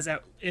is because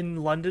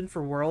in London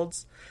for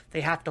Worlds,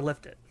 they have to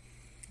lift it.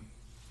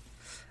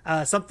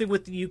 Something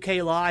with the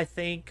UK law, I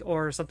think,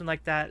 or something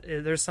like that.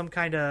 There's some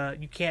kind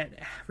of, you can't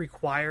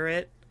require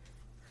it.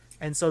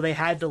 And so they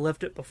had to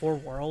lift it before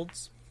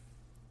Worlds,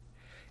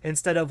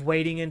 instead of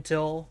waiting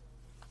until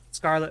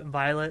Scarlet and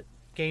Violet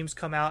games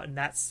come out and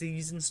that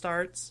season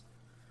starts.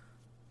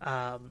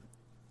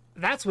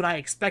 That's when I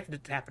expected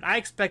it to happen. I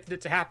expected it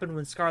to happen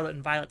when Scarlet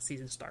and Violet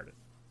season started.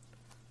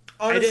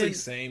 Honestly,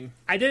 same.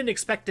 I didn't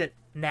expect it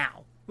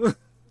now.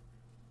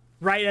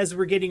 Right as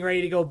we're getting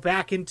ready to go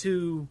back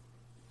into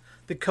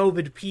the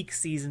COVID peak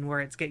season, where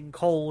it's getting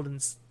cold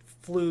and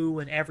flu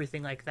and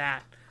everything like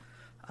that.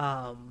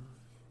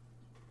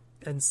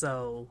 And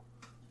so,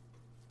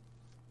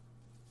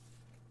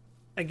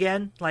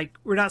 again, like,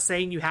 we're not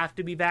saying you have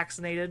to be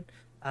vaccinated.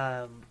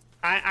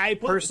 I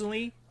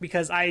personally,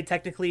 because I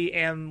technically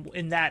am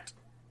in that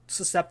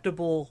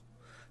susceptible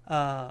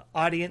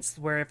audience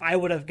where if I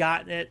would have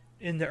gotten it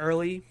in the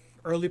early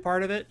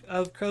part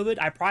of COVID,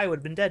 I probably would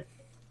have been dead.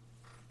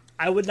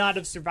 I would not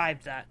have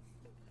survived that.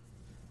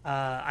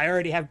 I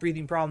already have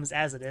breathing problems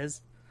as it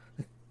is.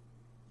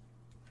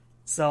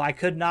 So I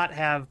could not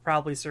have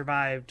probably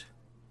survived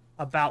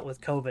a bout with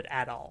COVID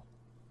at all.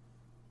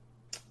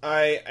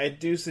 I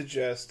do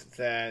suggest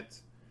that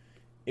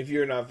if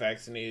you're not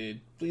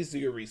vaccinated, please do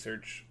your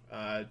research.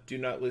 Do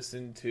not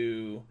listen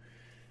to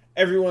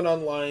everyone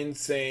online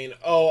saying,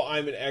 "Oh,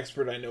 I'm an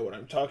expert, I know what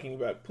I'm talking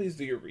about." Please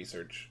do your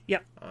research.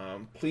 Yep.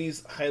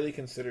 Please highly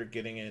consider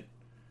getting it.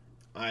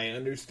 I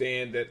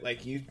understand that,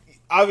 like, you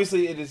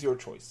obviously it is your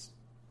choice.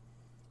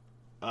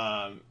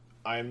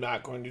 I'm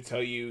not going to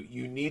tell you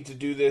you need to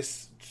do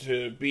this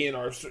to be in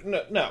our...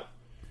 No.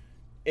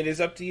 It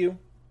is up to you.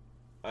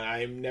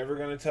 I'm never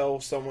going to tell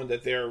someone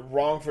that they're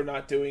wrong for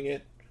not doing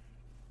it.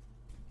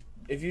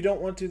 If you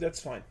don't want to, that's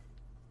fine.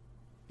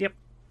 Yep.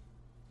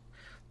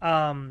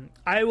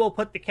 I will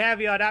put the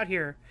caveat out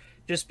here.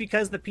 Just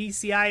because the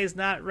PCI is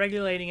not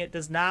regulating it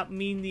does not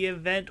mean the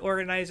event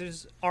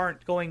organizers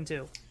aren't going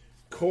to.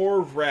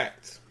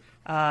 Correct.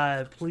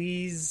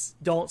 Please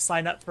don't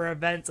sign up for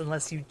events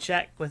unless you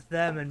check with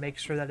them and make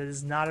sure that it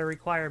is not a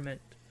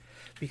requirement,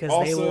 because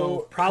also, they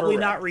will probably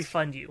not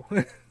refund you.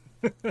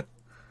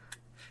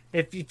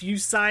 If you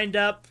signed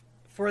up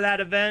for that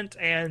event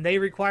and they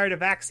required a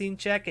vaccine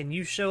check and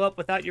you show up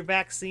without your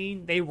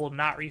vaccine, they will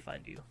not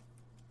refund you.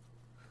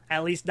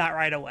 At least not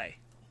right away.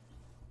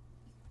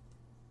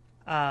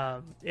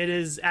 It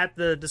is at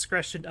the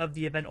discretion of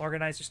the event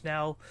organizers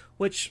now,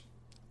 which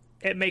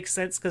it makes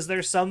sense because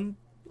there's some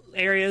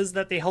areas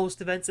that they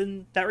host events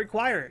in that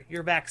require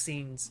your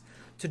vaccines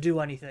to do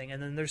anything,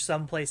 and then there's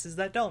some places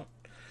that don't.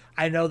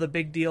 I know the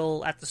big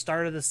deal at the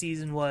start of the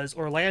season was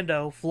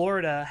Orlando,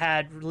 Florida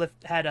had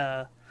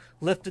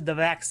lifted the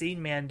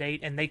vaccine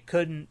mandate, and they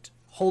couldn't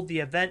hold the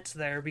event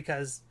there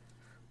because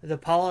the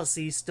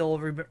policy still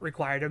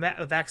required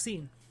a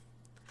vaccine.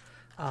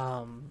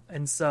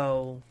 And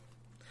so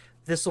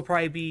this will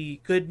probably be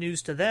good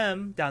news to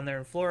them down there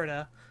in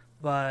Florida,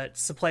 but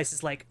some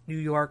places like New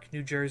York,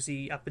 New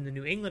Jersey, up in the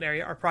New England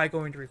area are probably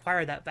going to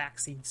require that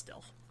vaccine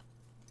still.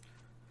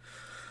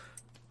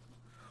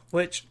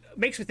 Which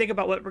makes me think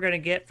about what we're going to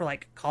get for,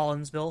 like,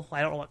 Collinsville. I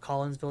don't know what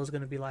Collinsville is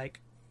going to be like.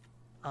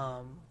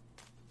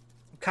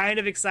 Kind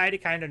of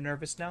excited, kind of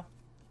nervous now.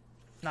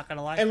 Not going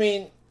to lie. I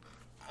mean,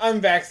 I'm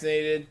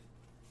vaccinated.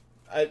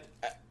 I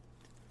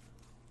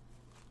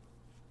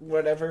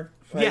whatever.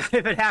 Like, yeah,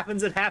 if it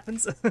happens, it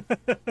happens.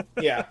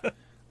 yeah.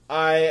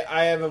 I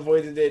have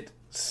avoided it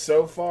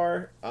so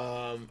far.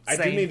 I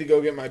do need to go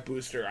get my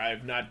booster. I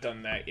have not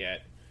done that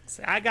yet.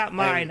 I got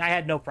mine. I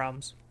had no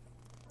problems.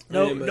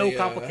 No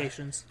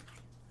complications.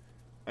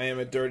 I am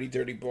a dirty,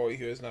 dirty boy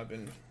who has not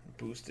been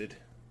boosted.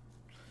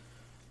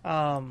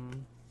 But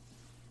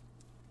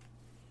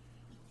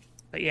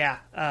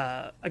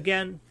yeah,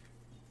 again,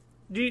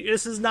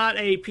 this is not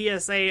a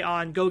PSA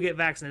on go get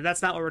vaccinated.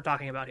 That's not what we're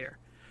talking about here.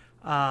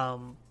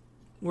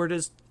 We're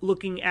just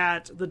looking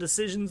at the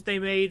decisions they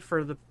made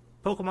for the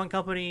Pokemon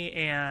Company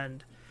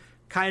and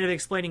kind of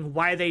explaining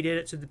why they did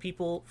it to the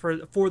people, for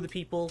the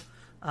people.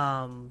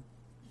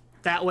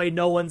 That way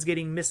no one's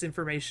getting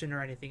misinformation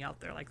or anything out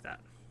there like that.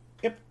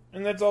 Yep,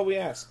 and that's all we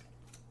ask.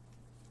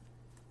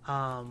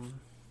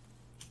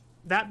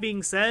 That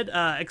being said,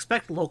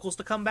 expect locals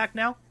to come back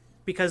now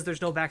because there's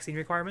no vaccine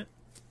requirement.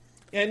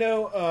 Yeah, I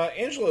know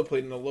Angelo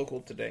played in the local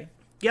today.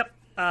 Yep.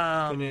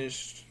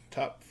 Finished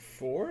top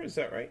 4, is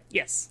that right?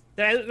 Yes.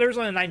 There's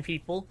only 9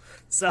 people,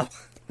 so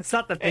it's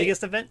not the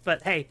biggest event,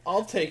 but hey.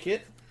 I'll take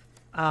it.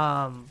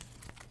 Top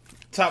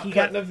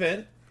cutting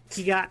event.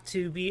 He got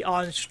to be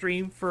on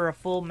stream for a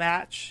full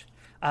match.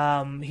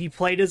 He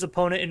played his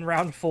opponent in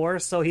round 4,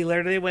 so he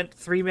literally went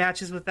 3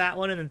 matches with that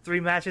one and then 3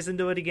 matches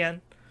into it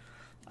again.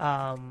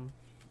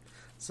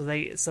 So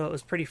it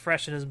was pretty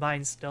fresh in his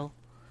mind still.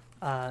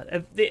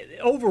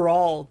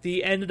 Overall,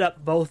 they ended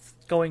up both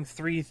going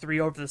 3-3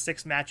 over the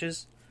 6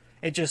 matches.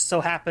 It just so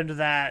happened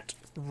that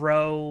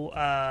Roe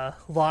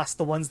lost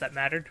the ones that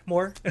mattered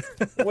more.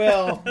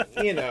 Well,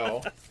 you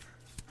know.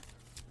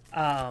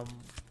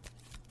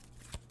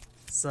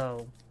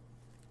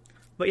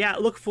 But yeah,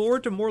 look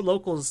forward to more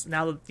locals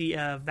now that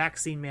the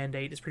vaccine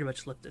mandate is pretty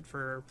much lifted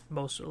for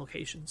most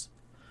locations.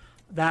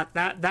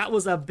 That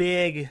was a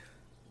big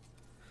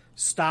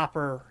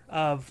stopper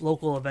of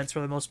local events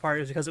for the most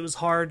part, is because it was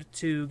hard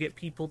to get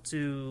people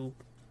to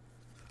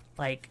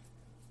like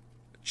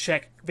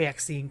check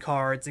vaccine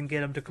cards and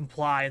get them to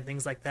comply and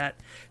things like that.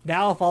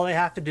 Now, if all they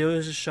have to do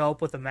is just show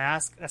up with a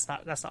mask, that's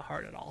not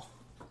hard at all.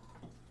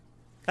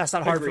 That's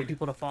not hard Agreed. for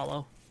people to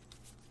follow.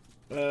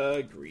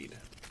 Agreed.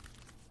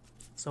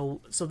 So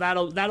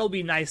that'll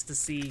be nice to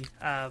see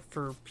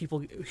for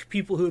people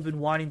who have been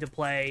wanting to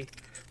play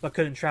but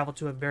couldn't travel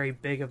to a very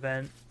big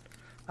event,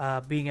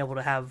 being able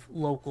to have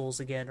locals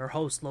again or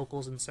host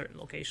locals in certain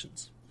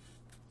locations.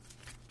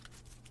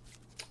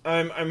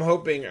 I'm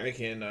hoping I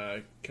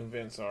can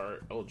convince our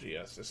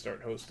LGS to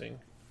start hosting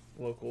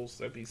locals.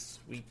 That'd be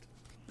sweet.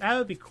 That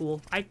would be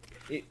cool. I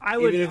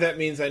would, even if that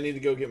means I need to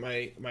go get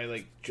my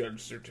like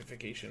judge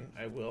certification.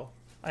 I will.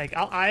 Like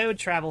I would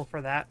travel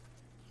for that.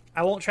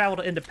 I won't travel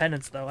to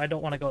Independence though. I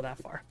don't want to go that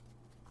far.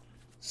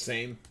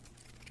 Same.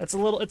 It's a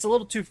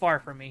little too far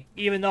for me.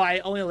 Even though I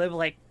only live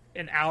like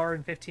an hour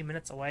and 15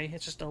 minutes away,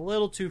 it's just a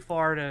little too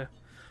far to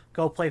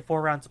go play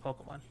 4 rounds of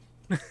Pokemon.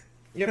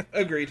 Yep,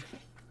 agreed.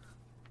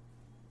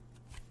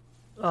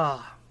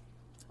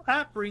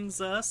 That brings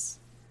us,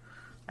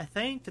 I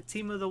think, to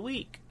Team of the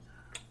Week.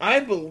 I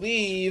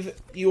believe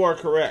you are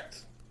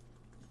correct.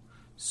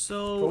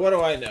 So, but what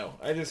do I know?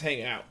 I just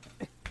hang out.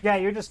 Yeah,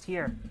 you're just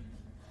here.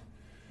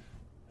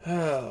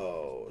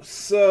 Oh,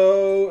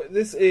 so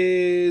this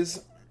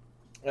is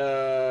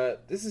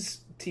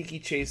Tiki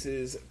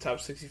Chase's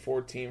top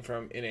 64 team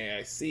from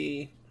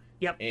NAIC.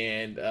 Yep.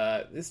 And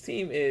this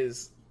team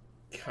is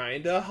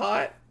kind of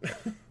hot.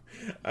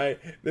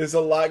 There's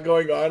a lot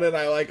going on, and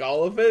I like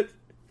all of it.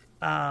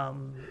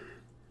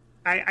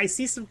 I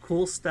see some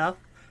cool stuff.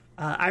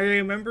 I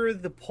remember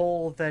the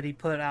poll that he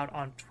put out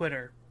on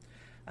Twitter,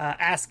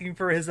 asking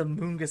for his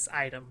Amoonguss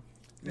item.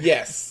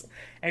 Yes.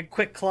 And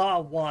Quick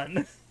Claw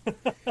won.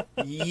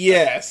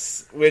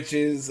 Yes, which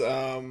is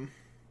a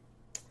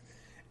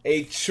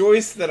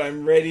choice that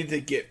I'm ready to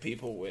get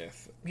people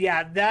with.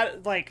 Yeah,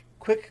 that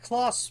Quick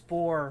Claw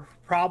Spore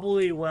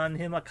probably won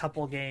him a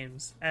couple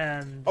games,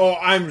 and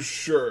I'm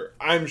sure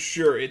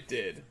it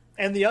did.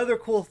 And the other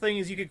cool thing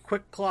is you could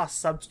Quick Claw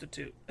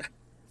substitute.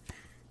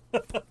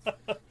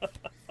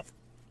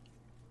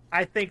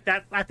 I think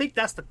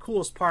that's the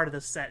coolest part of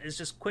the set is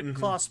just Quick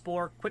Claw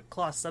Spore, Quick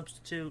Claw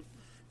substitute,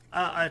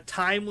 a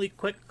timely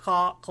Quick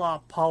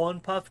Claw Pollen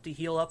Puff to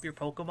heal up your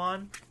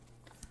Pokemon.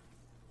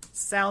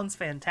 Sounds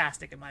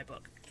fantastic in my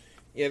book.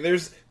 Yeah,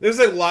 there's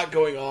a lot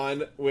going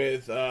on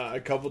with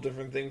a couple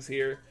different things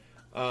here.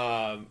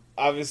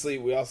 Obviously,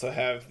 we also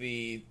have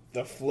the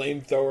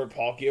flamethrower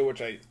Palkia,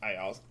 which I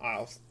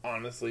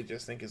honestly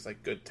just think is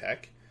like good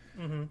tech.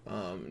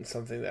 And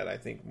something that I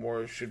think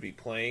more should be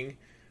playing.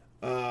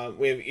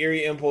 We have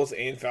Eerie Impulse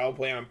and Foul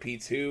Play on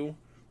P2.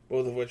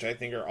 both of which I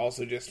think are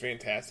also just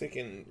fantastic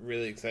and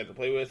really excited to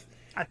play with.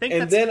 I think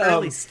and that's then,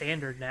 fairly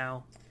standard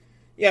now.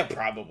 Yeah,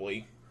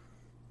 probably.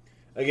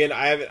 Again,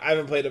 I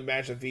haven't played a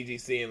match of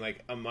VGC in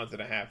like a month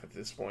and a half at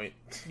this point.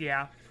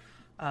 Yeah.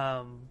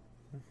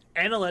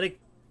 Analytic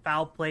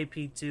foul play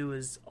P2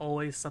 is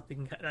always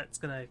something that's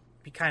going to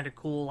be kind of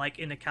cool, like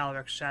into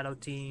Calyrex Shadow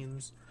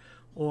teams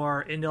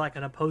or into like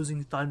an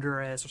opposing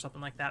Thundurus or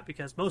something like that,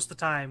 because most of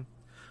the time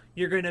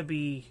you're going to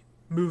be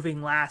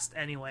moving last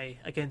anyway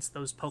against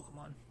those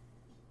Pokemon.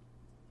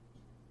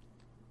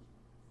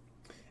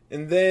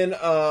 And then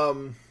I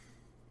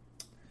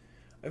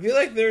feel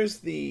like there's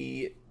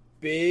the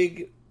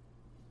big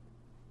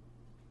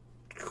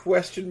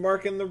question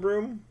mark in the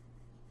room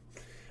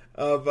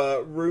of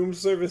room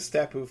service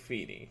Tapu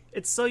Fini.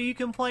 It's so you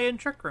can play in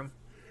Trick Room.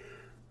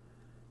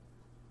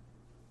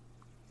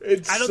 I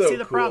don't see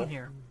the problem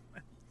here.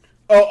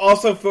 Oh,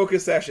 also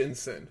Focus Sash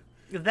Instant.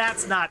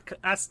 That's not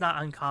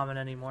uncommon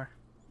anymore.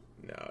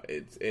 No,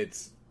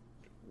 it's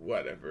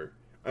whatever.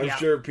 I'm Yeah.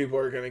 sure people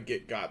are gonna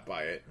get got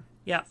by it.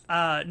 Yeah.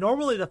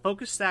 Normally the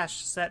Focus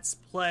Sash sets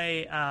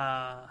play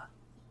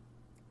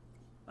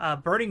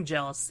Burning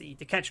Jealousy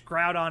to catch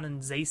Groudon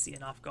and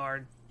Zacian off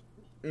guard.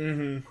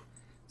 Mm-hmm.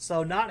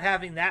 So not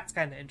having that's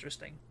kind of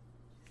interesting.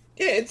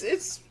 Yeah,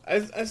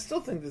 I still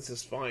think this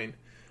is fine.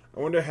 I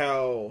wonder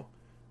how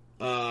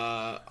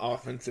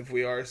offensive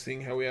we are,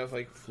 seeing how we have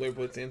like Flare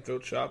Blitz and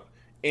Throat Chop,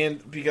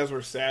 and because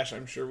we're Sash,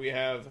 I'm sure we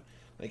have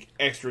like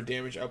extra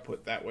damage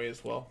output that way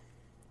as well.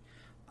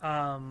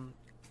 I'm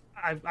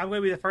going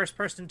to be the first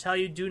person to tell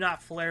you, do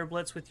not Flare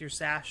Blitz with your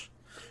Sash.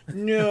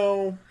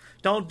 No.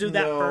 Don't do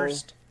that No.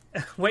 first.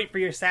 Wait for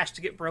your Sash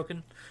to get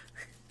broken.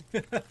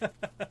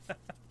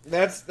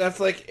 That's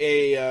like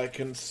a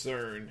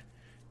concern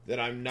that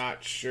I'm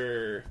not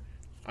sure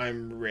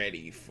I'm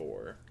ready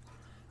for.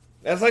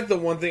 That's like the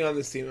one thing on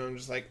this team I'm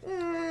just like,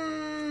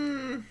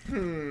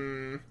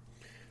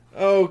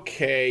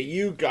 okay,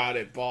 you got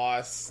it,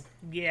 boss.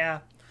 Yeah.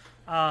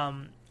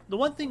 The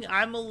one thing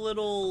I'm a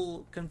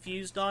little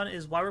confused on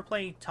is why we're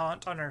playing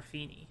Taunt on our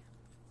Fini.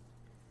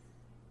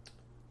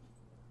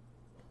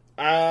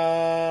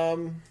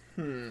 To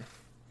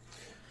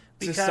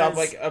stop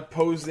like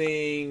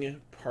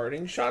opposing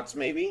parting shots,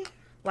 maybe?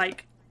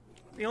 Like,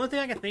 the only thing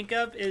I can think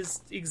of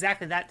is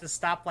exactly that, to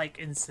stop like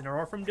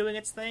Incineroar from doing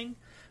its thing.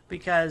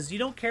 Because you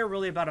don't care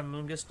really about a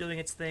Moongus doing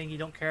its thing. You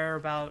don't care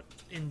about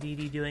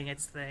Indeedee doing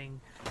its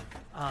thing.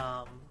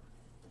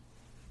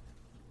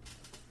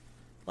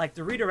 Like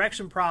the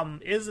redirection problem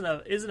isn't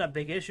a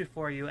big issue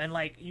for you, and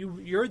like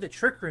you're the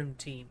Trick Room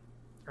team,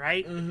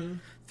 right? Mm-hmm.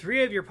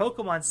 3 of your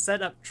Pokemon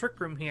set up Trick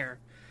Room here.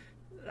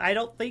 I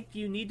don't think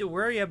you need to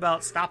worry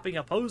about stopping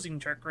opposing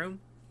Trick Room.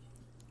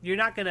 You're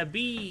not gonna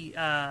be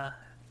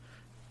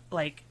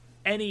like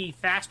any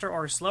faster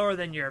or slower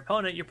than your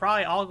opponent. You're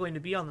probably all going to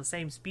be on the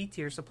same speed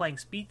tier, so playing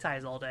speed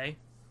ties all day.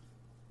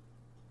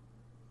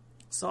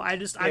 So I'm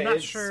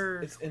not sure.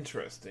 It's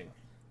interesting.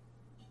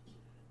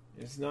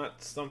 It's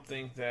not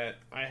something that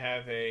I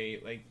have a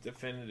like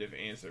definitive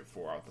answer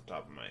for off the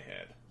top of my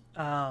head.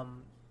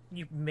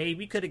 You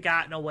maybe could have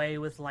gotten away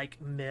with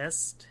like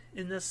Mist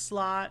in this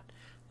slot,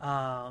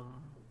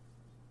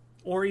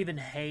 or even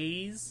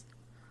Haze.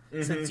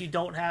 Mm-hmm. Since you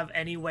don't have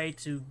any way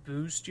to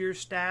boost your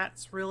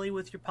stats, really,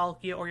 with your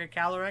Palkia or your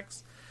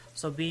Calyrex.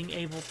 So being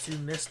able to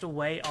mist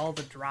away all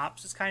the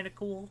drops is kind of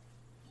cool.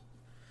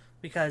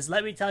 Because,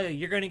 let me tell you,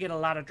 you're going to get a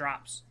lot of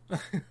drops.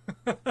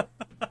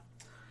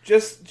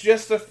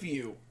 Just a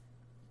few.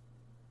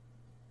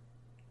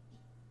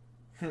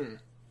 I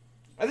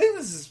think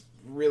this is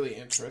really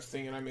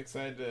interesting, and I'm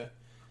excited to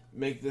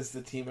make this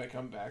the team I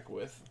come back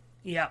with.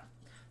 Yeah.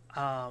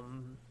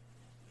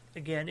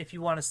 Again, if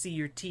you want to see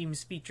your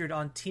teams featured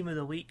on Team of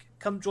the Week,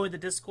 come join the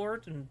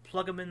Discord and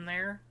plug them in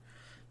there.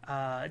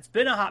 It's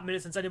been a hot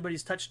minute since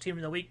anybody's touched Team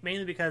of the Week,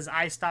 mainly because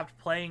I stopped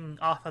playing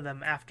off of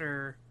them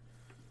after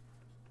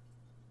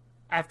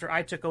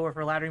I took over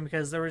for laddering,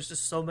 because there was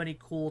just so many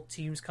cool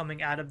teams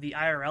coming out of the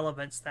IRL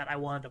events that I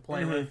wanted to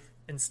play with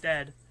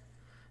instead.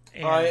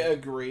 And, I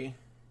agree.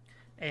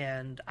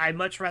 And I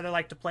much rather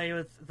like to play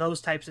with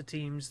those types of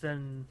teams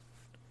than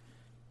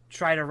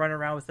try to run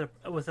around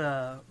with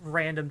a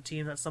random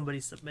team that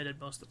somebody submitted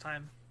most of the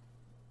time.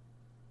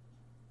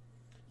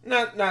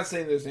 Not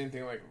saying there's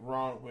anything like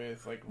wrong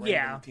with like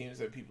random teams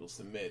that people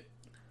submit,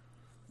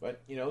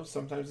 but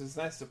sometimes it's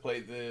nice to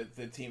play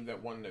the team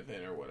that won an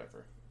event or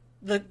whatever.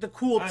 The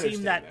cool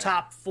team that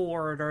top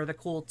forward, or the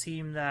cool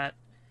team that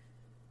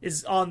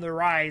is on the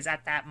rise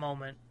at that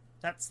moment.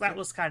 That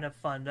was kind of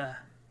fun to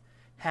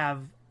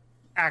have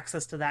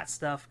access to that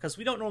stuff, because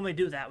we don't normally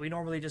do that. We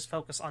normally just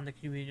focus on the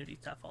community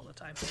stuff all the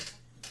time.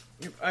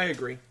 I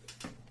agree.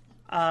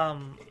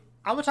 I'm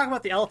gonna talk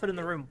about the elephant in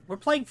the room. We're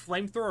playing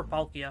Flamethrower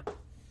Palkia.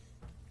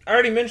 I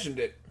already mentioned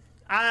it.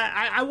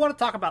 I want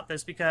to talk about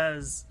this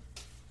because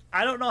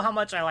I don't know how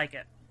much I like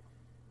it.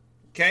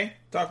 Okay,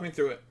 talk me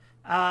through it.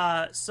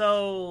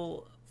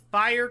 So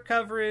fire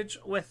coverage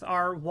with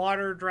our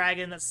water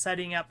dragon that's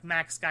setting up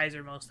Max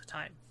Geyser most of the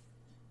time.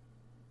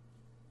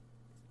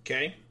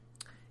 Okay.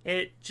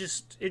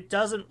 It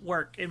doesn't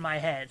work in my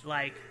head.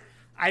 Like,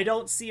 I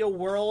don't see a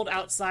world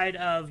outside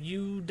of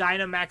you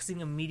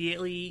Dynamaxing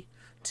immediately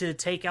to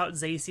take out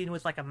Zacian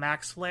with like a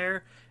Max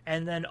Flare,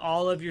 and then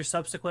all of your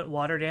subsequent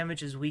water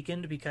damage is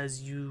weakened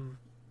because you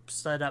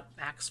set up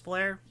Max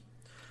Flare.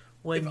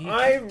 If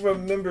I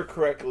remember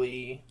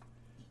correctly,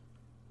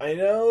 I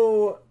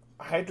know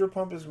Hydro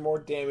Pump is more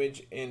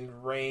damage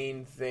in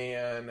rain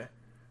than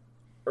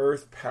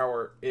Earth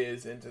Power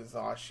is into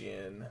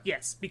Zacian.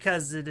 Yes,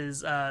 because it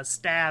is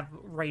stab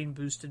rain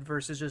boosted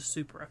versus just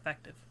super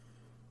effective.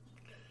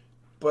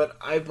 But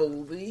I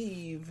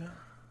believe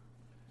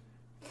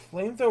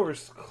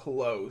Flamethrower's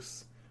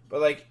close. But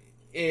like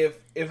if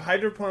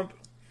Hydro Pump,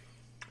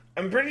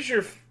 I'm pretty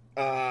sure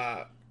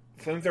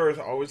Flamethrower is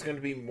always going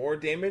to be more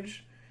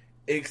damage,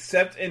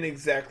 except in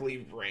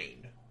exactly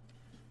rain.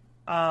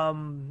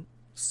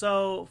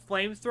 So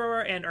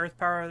Flamethrower and Earth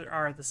Power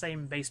are the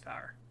same base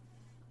power.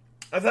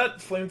 I thought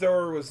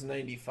Flamethrower was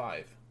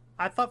 95.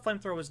 I thought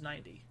Flamethrower was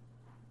 90.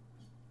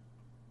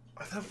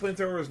 I thought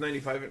Flamethrower was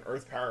 95 and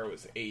Earth Power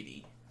was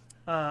 80.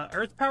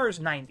 Earth Power is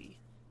 90.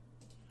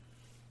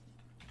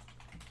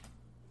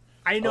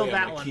 I know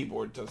that my one.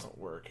 Keyboard doesn't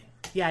work.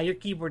 Yeah, your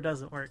keyboard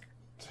doesn't work.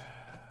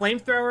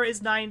 Flamethrower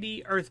is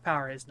 90. Earth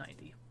Power is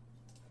 90.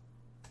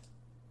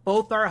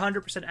 Both are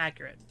 100%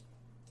 accurate.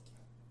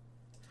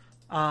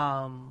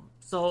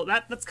 So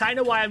that's kind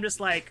of why I'm just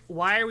like,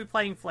 why are we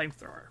playing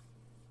Flamethrower?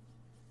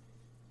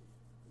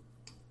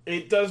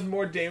 It does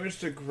more damage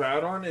to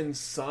Groudon and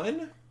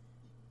Sun?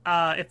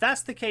 If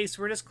that's the case,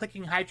 we're just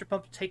clicking Hydro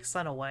Pump to take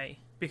Sun away,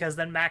 because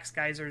then Max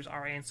Geyser's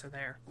our answer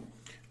there.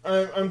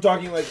 I'm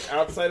talking like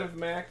outside of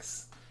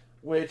Max,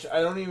 which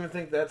I don't even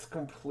think that's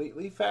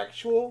completely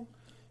factual.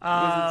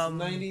 Because it's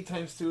 90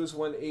 times 2 is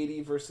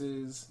 180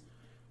 versus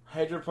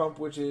Hydro Pump,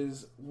 which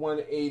is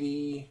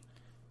 180.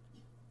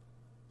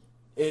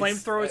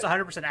 Flamethrower is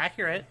 100%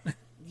 accurate.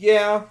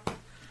 Yeah.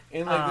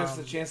 And like there's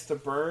the chance to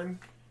burn.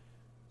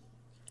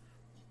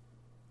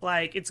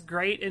 Like, it's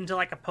great into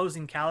like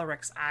opposing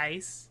Calyrex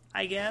Ice,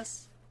 I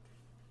guess.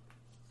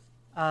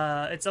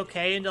 It's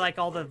okay into like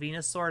all the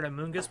Venusaur and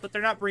Amoonguss, but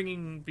they're not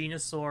bringing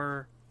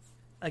Venusaur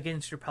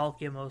against your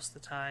Palkia most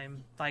of the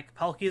time. Like,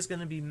 Palkia is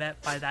going to be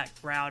met by that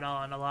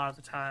Groudon a lot of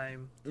the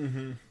time.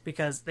 Mm-hmm.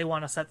 Because they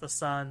want to set the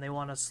sun, they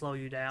want to slow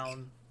you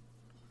down.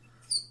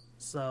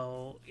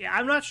 So, yeah,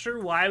 I'm not sure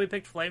why we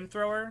picked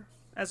Flamethrower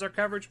as our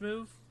coverage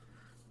move.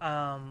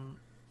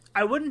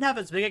 I wouldn't have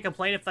as big a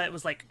complaint if that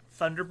was like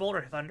Thunderbolt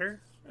or Thunder.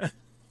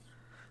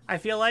 I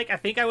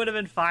think I would have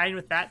been fine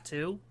with that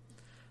too.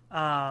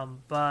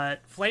 But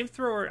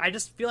Flamethrower, I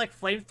just feel like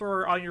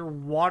Flamethrower on your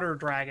Water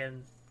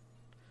Dragon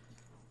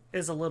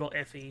is a little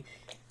iffy.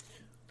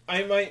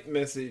 I might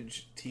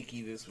message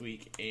Tiki this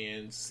week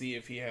and see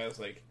if he has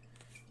like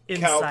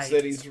Insights. calcs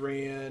that he's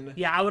ran.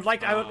 Yeah, I would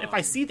like to, if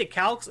I see the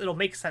calcs, it'll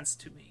make sense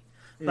to me.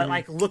 But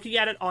like looking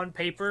at it on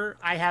paper,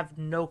 I have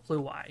no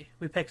clue why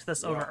we picked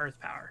this over Earth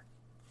Power.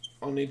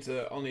 I'll need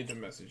to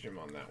message him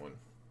on that one.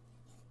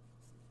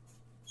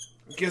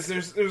 Because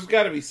there's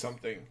got to be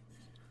something.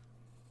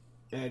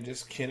 And I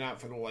just cannot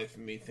for the life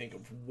of me think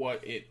of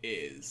what it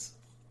is.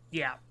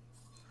 Yeah.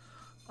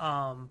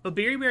 But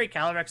Berry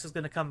Calyrex is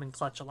going to come in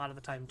clutch a lot of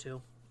the time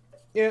too.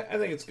 Yeah, I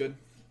think it's good.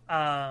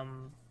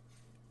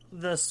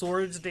 The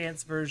Swords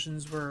Dance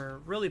versions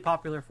were really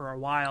popular for a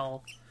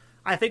while.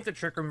 I think the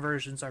Trick Room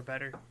versions are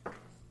better.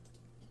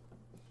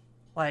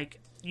 Like,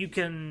 you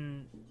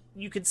can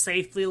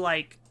safely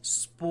like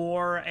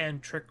Spore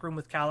and Trick Room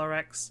with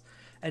Calyrex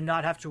and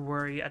not have to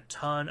worry a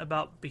ton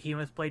about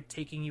Behemoth Blade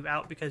taking you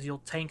out because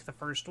you'll tank the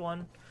first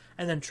one,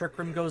 and then Trick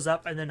Room goes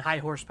up, and then High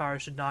Horsepower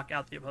should knock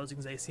out the opposing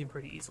Zacian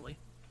pretty easily.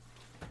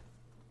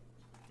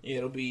 Yeah,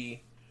 it'll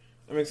be...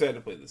 I'm excited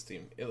to play this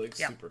team. It looks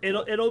super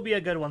cool. It'll be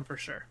a good one for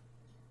sure.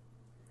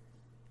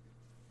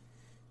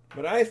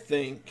 But I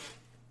think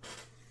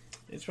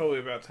it's probably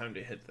about time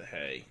to hit the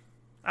hay.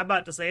 I'm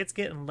about to say, it's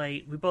getting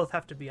late. We both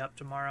have to be up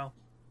tomorrow.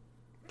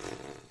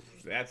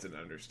 That's an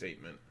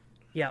understatement.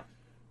 Yeah.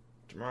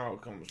 Tomorrow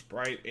comes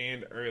bright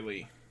and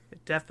early.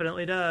 It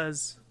definitely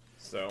does.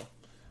 So,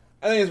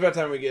 I think it's about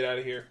time we get out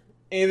of here.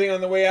 Anything on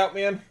the way out,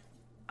 man?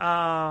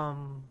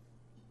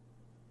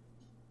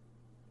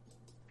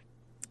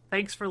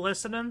 Thanks for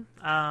listening.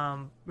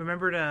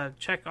 Remember to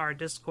check our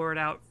Discord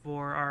out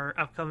for our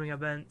upcoming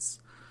events.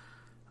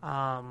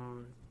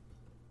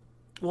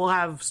 We'll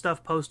have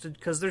stuff posted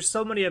because there's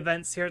so many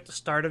events here at the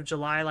start of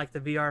July, like the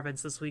VR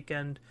events this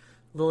weekend,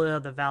 Lily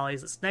of the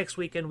Valleys. It's next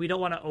weekend. We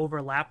don't want to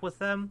overlap with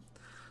them.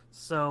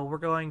 So we're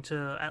going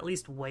to at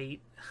least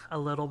wait a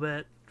little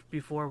bit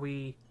before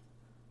we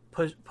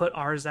put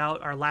ours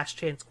out, our last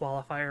chance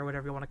qualifier,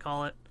 whatever you want to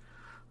call it,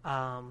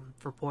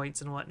 for points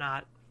and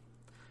whatnot.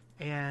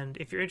 And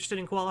if you're interested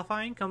in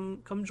qualifying,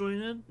 come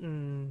join in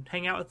and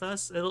hang out with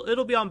us.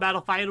 It'll be on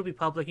Battlefy. It'll be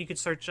public. You could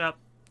search up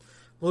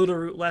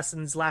Ludo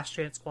Lessons Last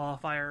Chance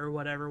Qualifier or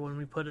whatever when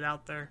we put it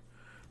out there,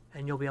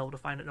 and you'll be able to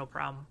find it no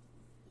problem.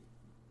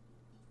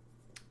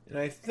 And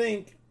I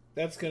think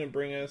that's going to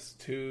bring us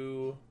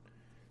to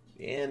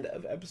the end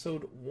of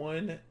episode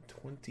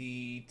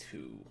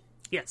 122.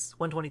 Yes,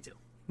 122.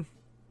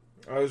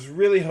 I was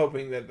really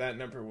hoping that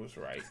number was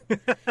right.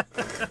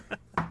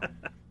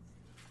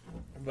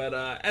 But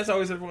as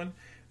always, everyone,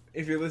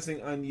 if you're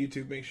listening on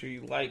YouTube, make sure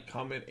you like,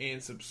 comment,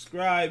 and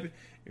subscribe.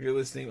 If you're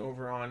listening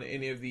over on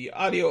any of the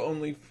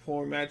audio-only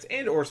formats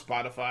and or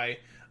Spotify,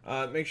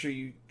 make sure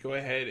you go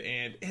ahead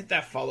and hit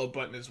that follow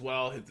button as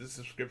well. Hit the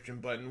subscription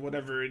button,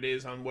 whatever it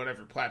is on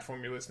whatever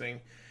platform you're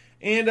listening.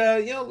 And,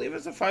 leave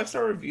us a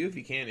 5-star review if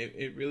you can.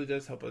 It really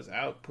does help us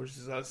out,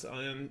 pushes us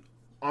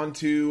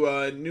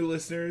onto new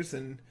listeners.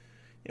 And,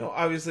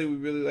 obviously we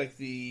really like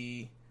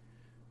the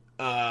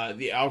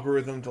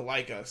algorithm to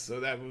like us.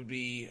 So that would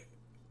be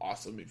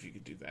awesome if you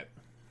could do that.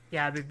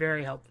 Yeah, it'd be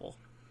very helpful.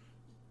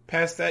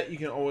 Past that, you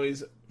can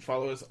always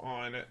follow us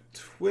on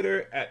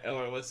Twitter at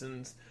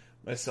LRLessons,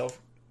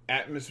 myself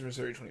at Mr.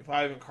 Missouri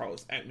 25, and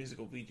Carlos at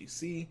Musical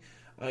VGC.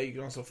 You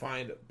can also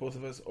find both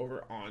of us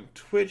over on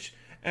Twitch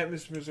at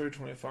Mr. Missouri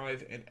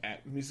 25 and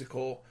at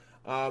Musical.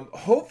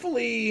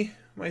 Hopefully,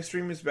 my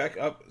stream is back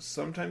up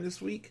sometime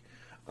this week.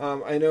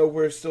 I know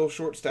we're still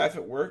short staffed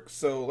at work,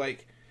 so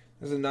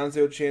there's a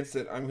non-zero chance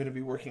that I'm going to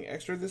be working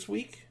extra this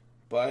week,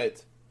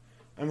 but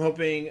I'm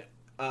hoping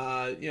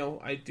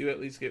I do at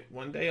least get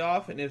one day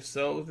off, and if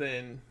so,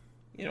 then,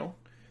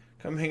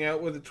 come hang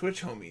out with the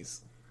Twitch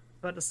homies.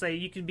 But to say,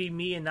 you can be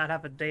me and not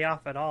have a day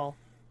off at all.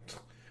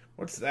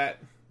 What's that?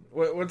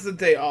 What's the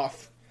day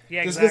off?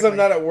 Yeah, just because I'm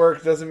not at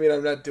work doesn't mean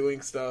I'm not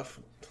doing stuff.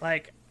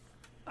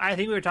 I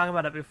think we were talking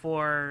about it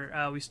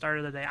before we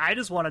started the day. I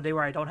just want a day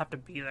where I don't have to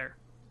be there.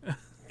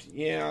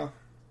 Yeah.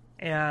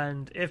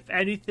 And if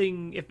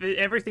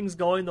everything's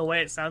going the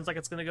way it sounds like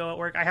it's going to go at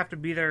work, I have to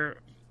be there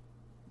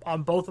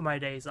on both of my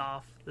days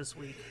off this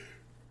week,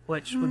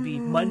 which would be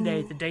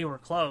Monday, the day we're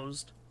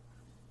closed.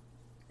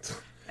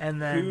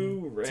 And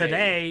then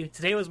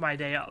today was my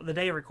day off. The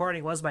day of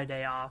recording was my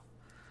day off,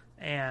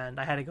 and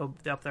I had to go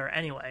up there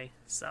anyway.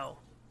 So,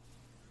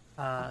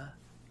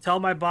 tell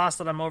my boss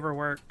that I'm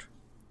overworked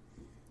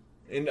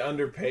and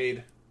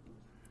underpaid.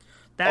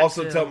 That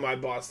also, too. Tell my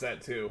boss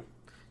that too.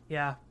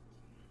 Yeah.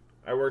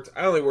 I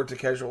only worked a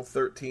casual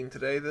 13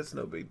 today. That's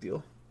no big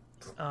deal.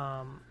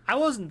 I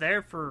wasn't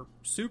there for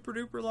super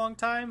duper long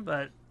time,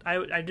 but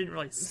I didn't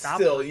really stop.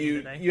 Still,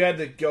 you had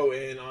to go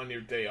in on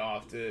your day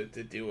off to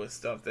deal with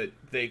stuff that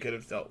they could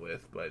have dealt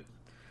with, but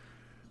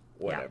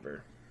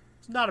whatever. Yeah.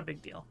 It's not a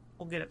big deal.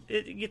 We'll get it.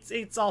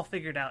 It's all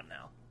figured out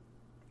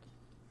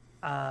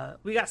now.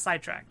 We got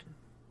sidetracked.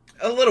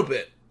 A little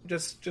bit,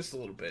 just a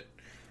little bit.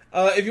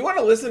 If you want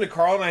to listen to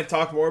Carl and I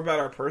talk more about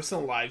our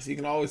personal lives, you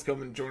can always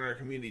come and join our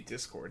community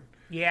Discord.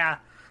 Yeah.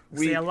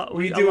 We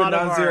do a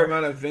non-zero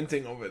amount of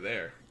venting over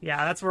there.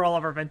 Yeah, that's where all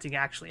of our venting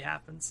actually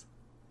happens.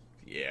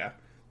 Yeah,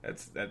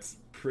 that's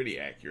pretty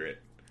accurate.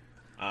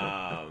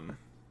 But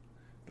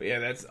yeah,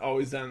 that's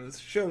always done in the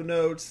show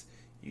notes.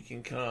 You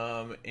can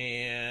come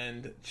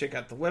and check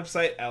out the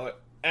website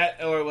at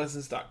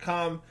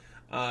lrlessons.com.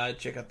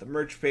 Check out the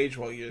merch page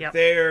while you're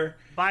there.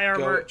 Buy our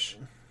merch.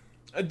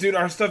 Dude,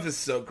 our stuff is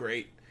so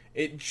great.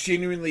 It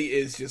genuinely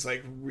is just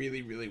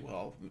really, really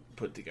well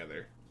put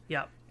together.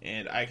 Yep.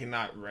 And I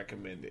cannot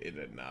recommend it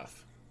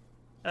enough.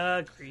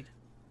 Agreed.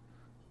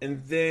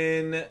 And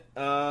then,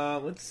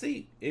 let's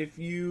see. If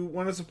you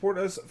want to support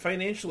us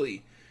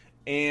financially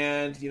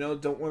and,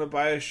 don't want to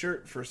buy a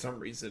shirt for some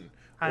reason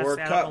or a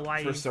cup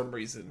for some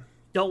reason.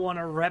 Don't want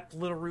to rep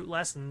Little Root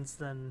Lessons,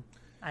 then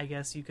I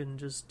guess you can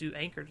just do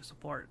Anchor to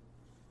support.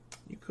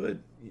 You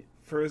could.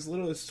 For as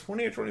little as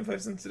 20 or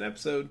 25 cents an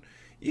episode,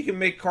 you can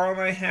make Carl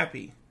and I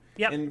happy.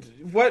 Yep. And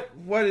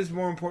what is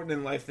more important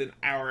in life than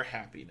our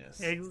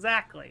happiness?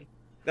 Exactly.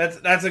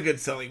 That's a good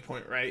selling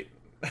point, right?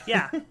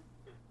 Yeah.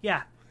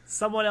 Yeah.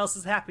 Someone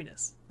else's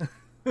happiness.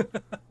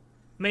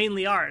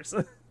 Mainly ours.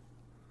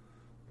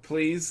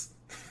 Please.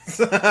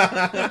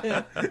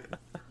 But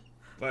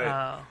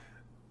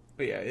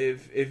yeah,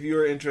 if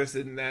you're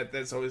interested in that,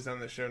 that's always on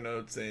the show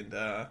notes. And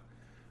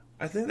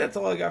I think that's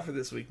all I got for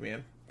this week,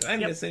 man. Did I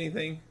miss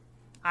anything?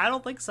 I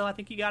don't think so. I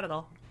think you got it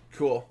all.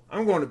 Cool.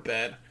 I'm going to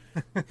bed.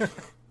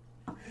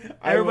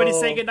 Everybody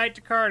say goodnight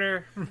to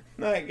Carter.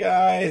 Night,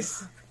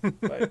 guys.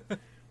 But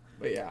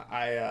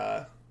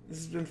yeah, this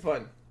has been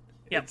fun.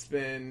 Yep. It's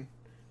been...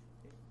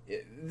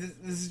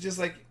 This is just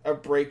like a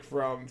break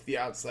from the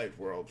outside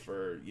world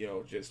for,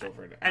 just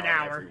over an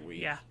hour every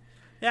week. Yeah.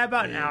 Yeah,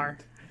 about an hour.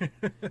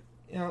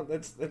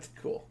 That's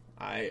cool.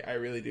 I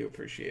really do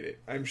appreciate it.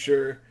 I'm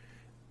sure,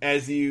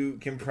 as you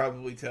can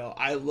probably tell,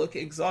 I look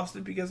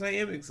exhausted because I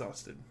am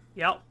exhausted.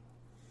 Yep.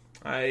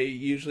 I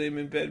usually am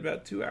in bed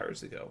about 2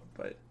 hours ago,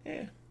 but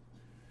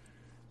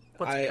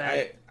What's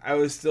bed? I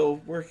was still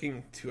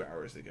working 2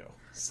 hours ago.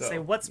 So say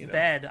what's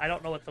bed? I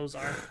don't know what those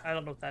are. I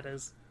don't know what that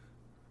is.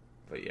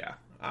 But yeah,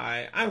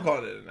 I'm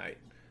calling it a night.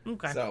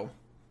 Okay. So,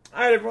 all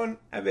right, everyone,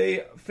 have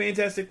a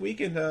fantastic week,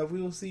 and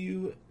we will see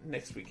you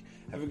next week.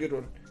 Have a good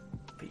one.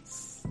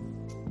 Peace.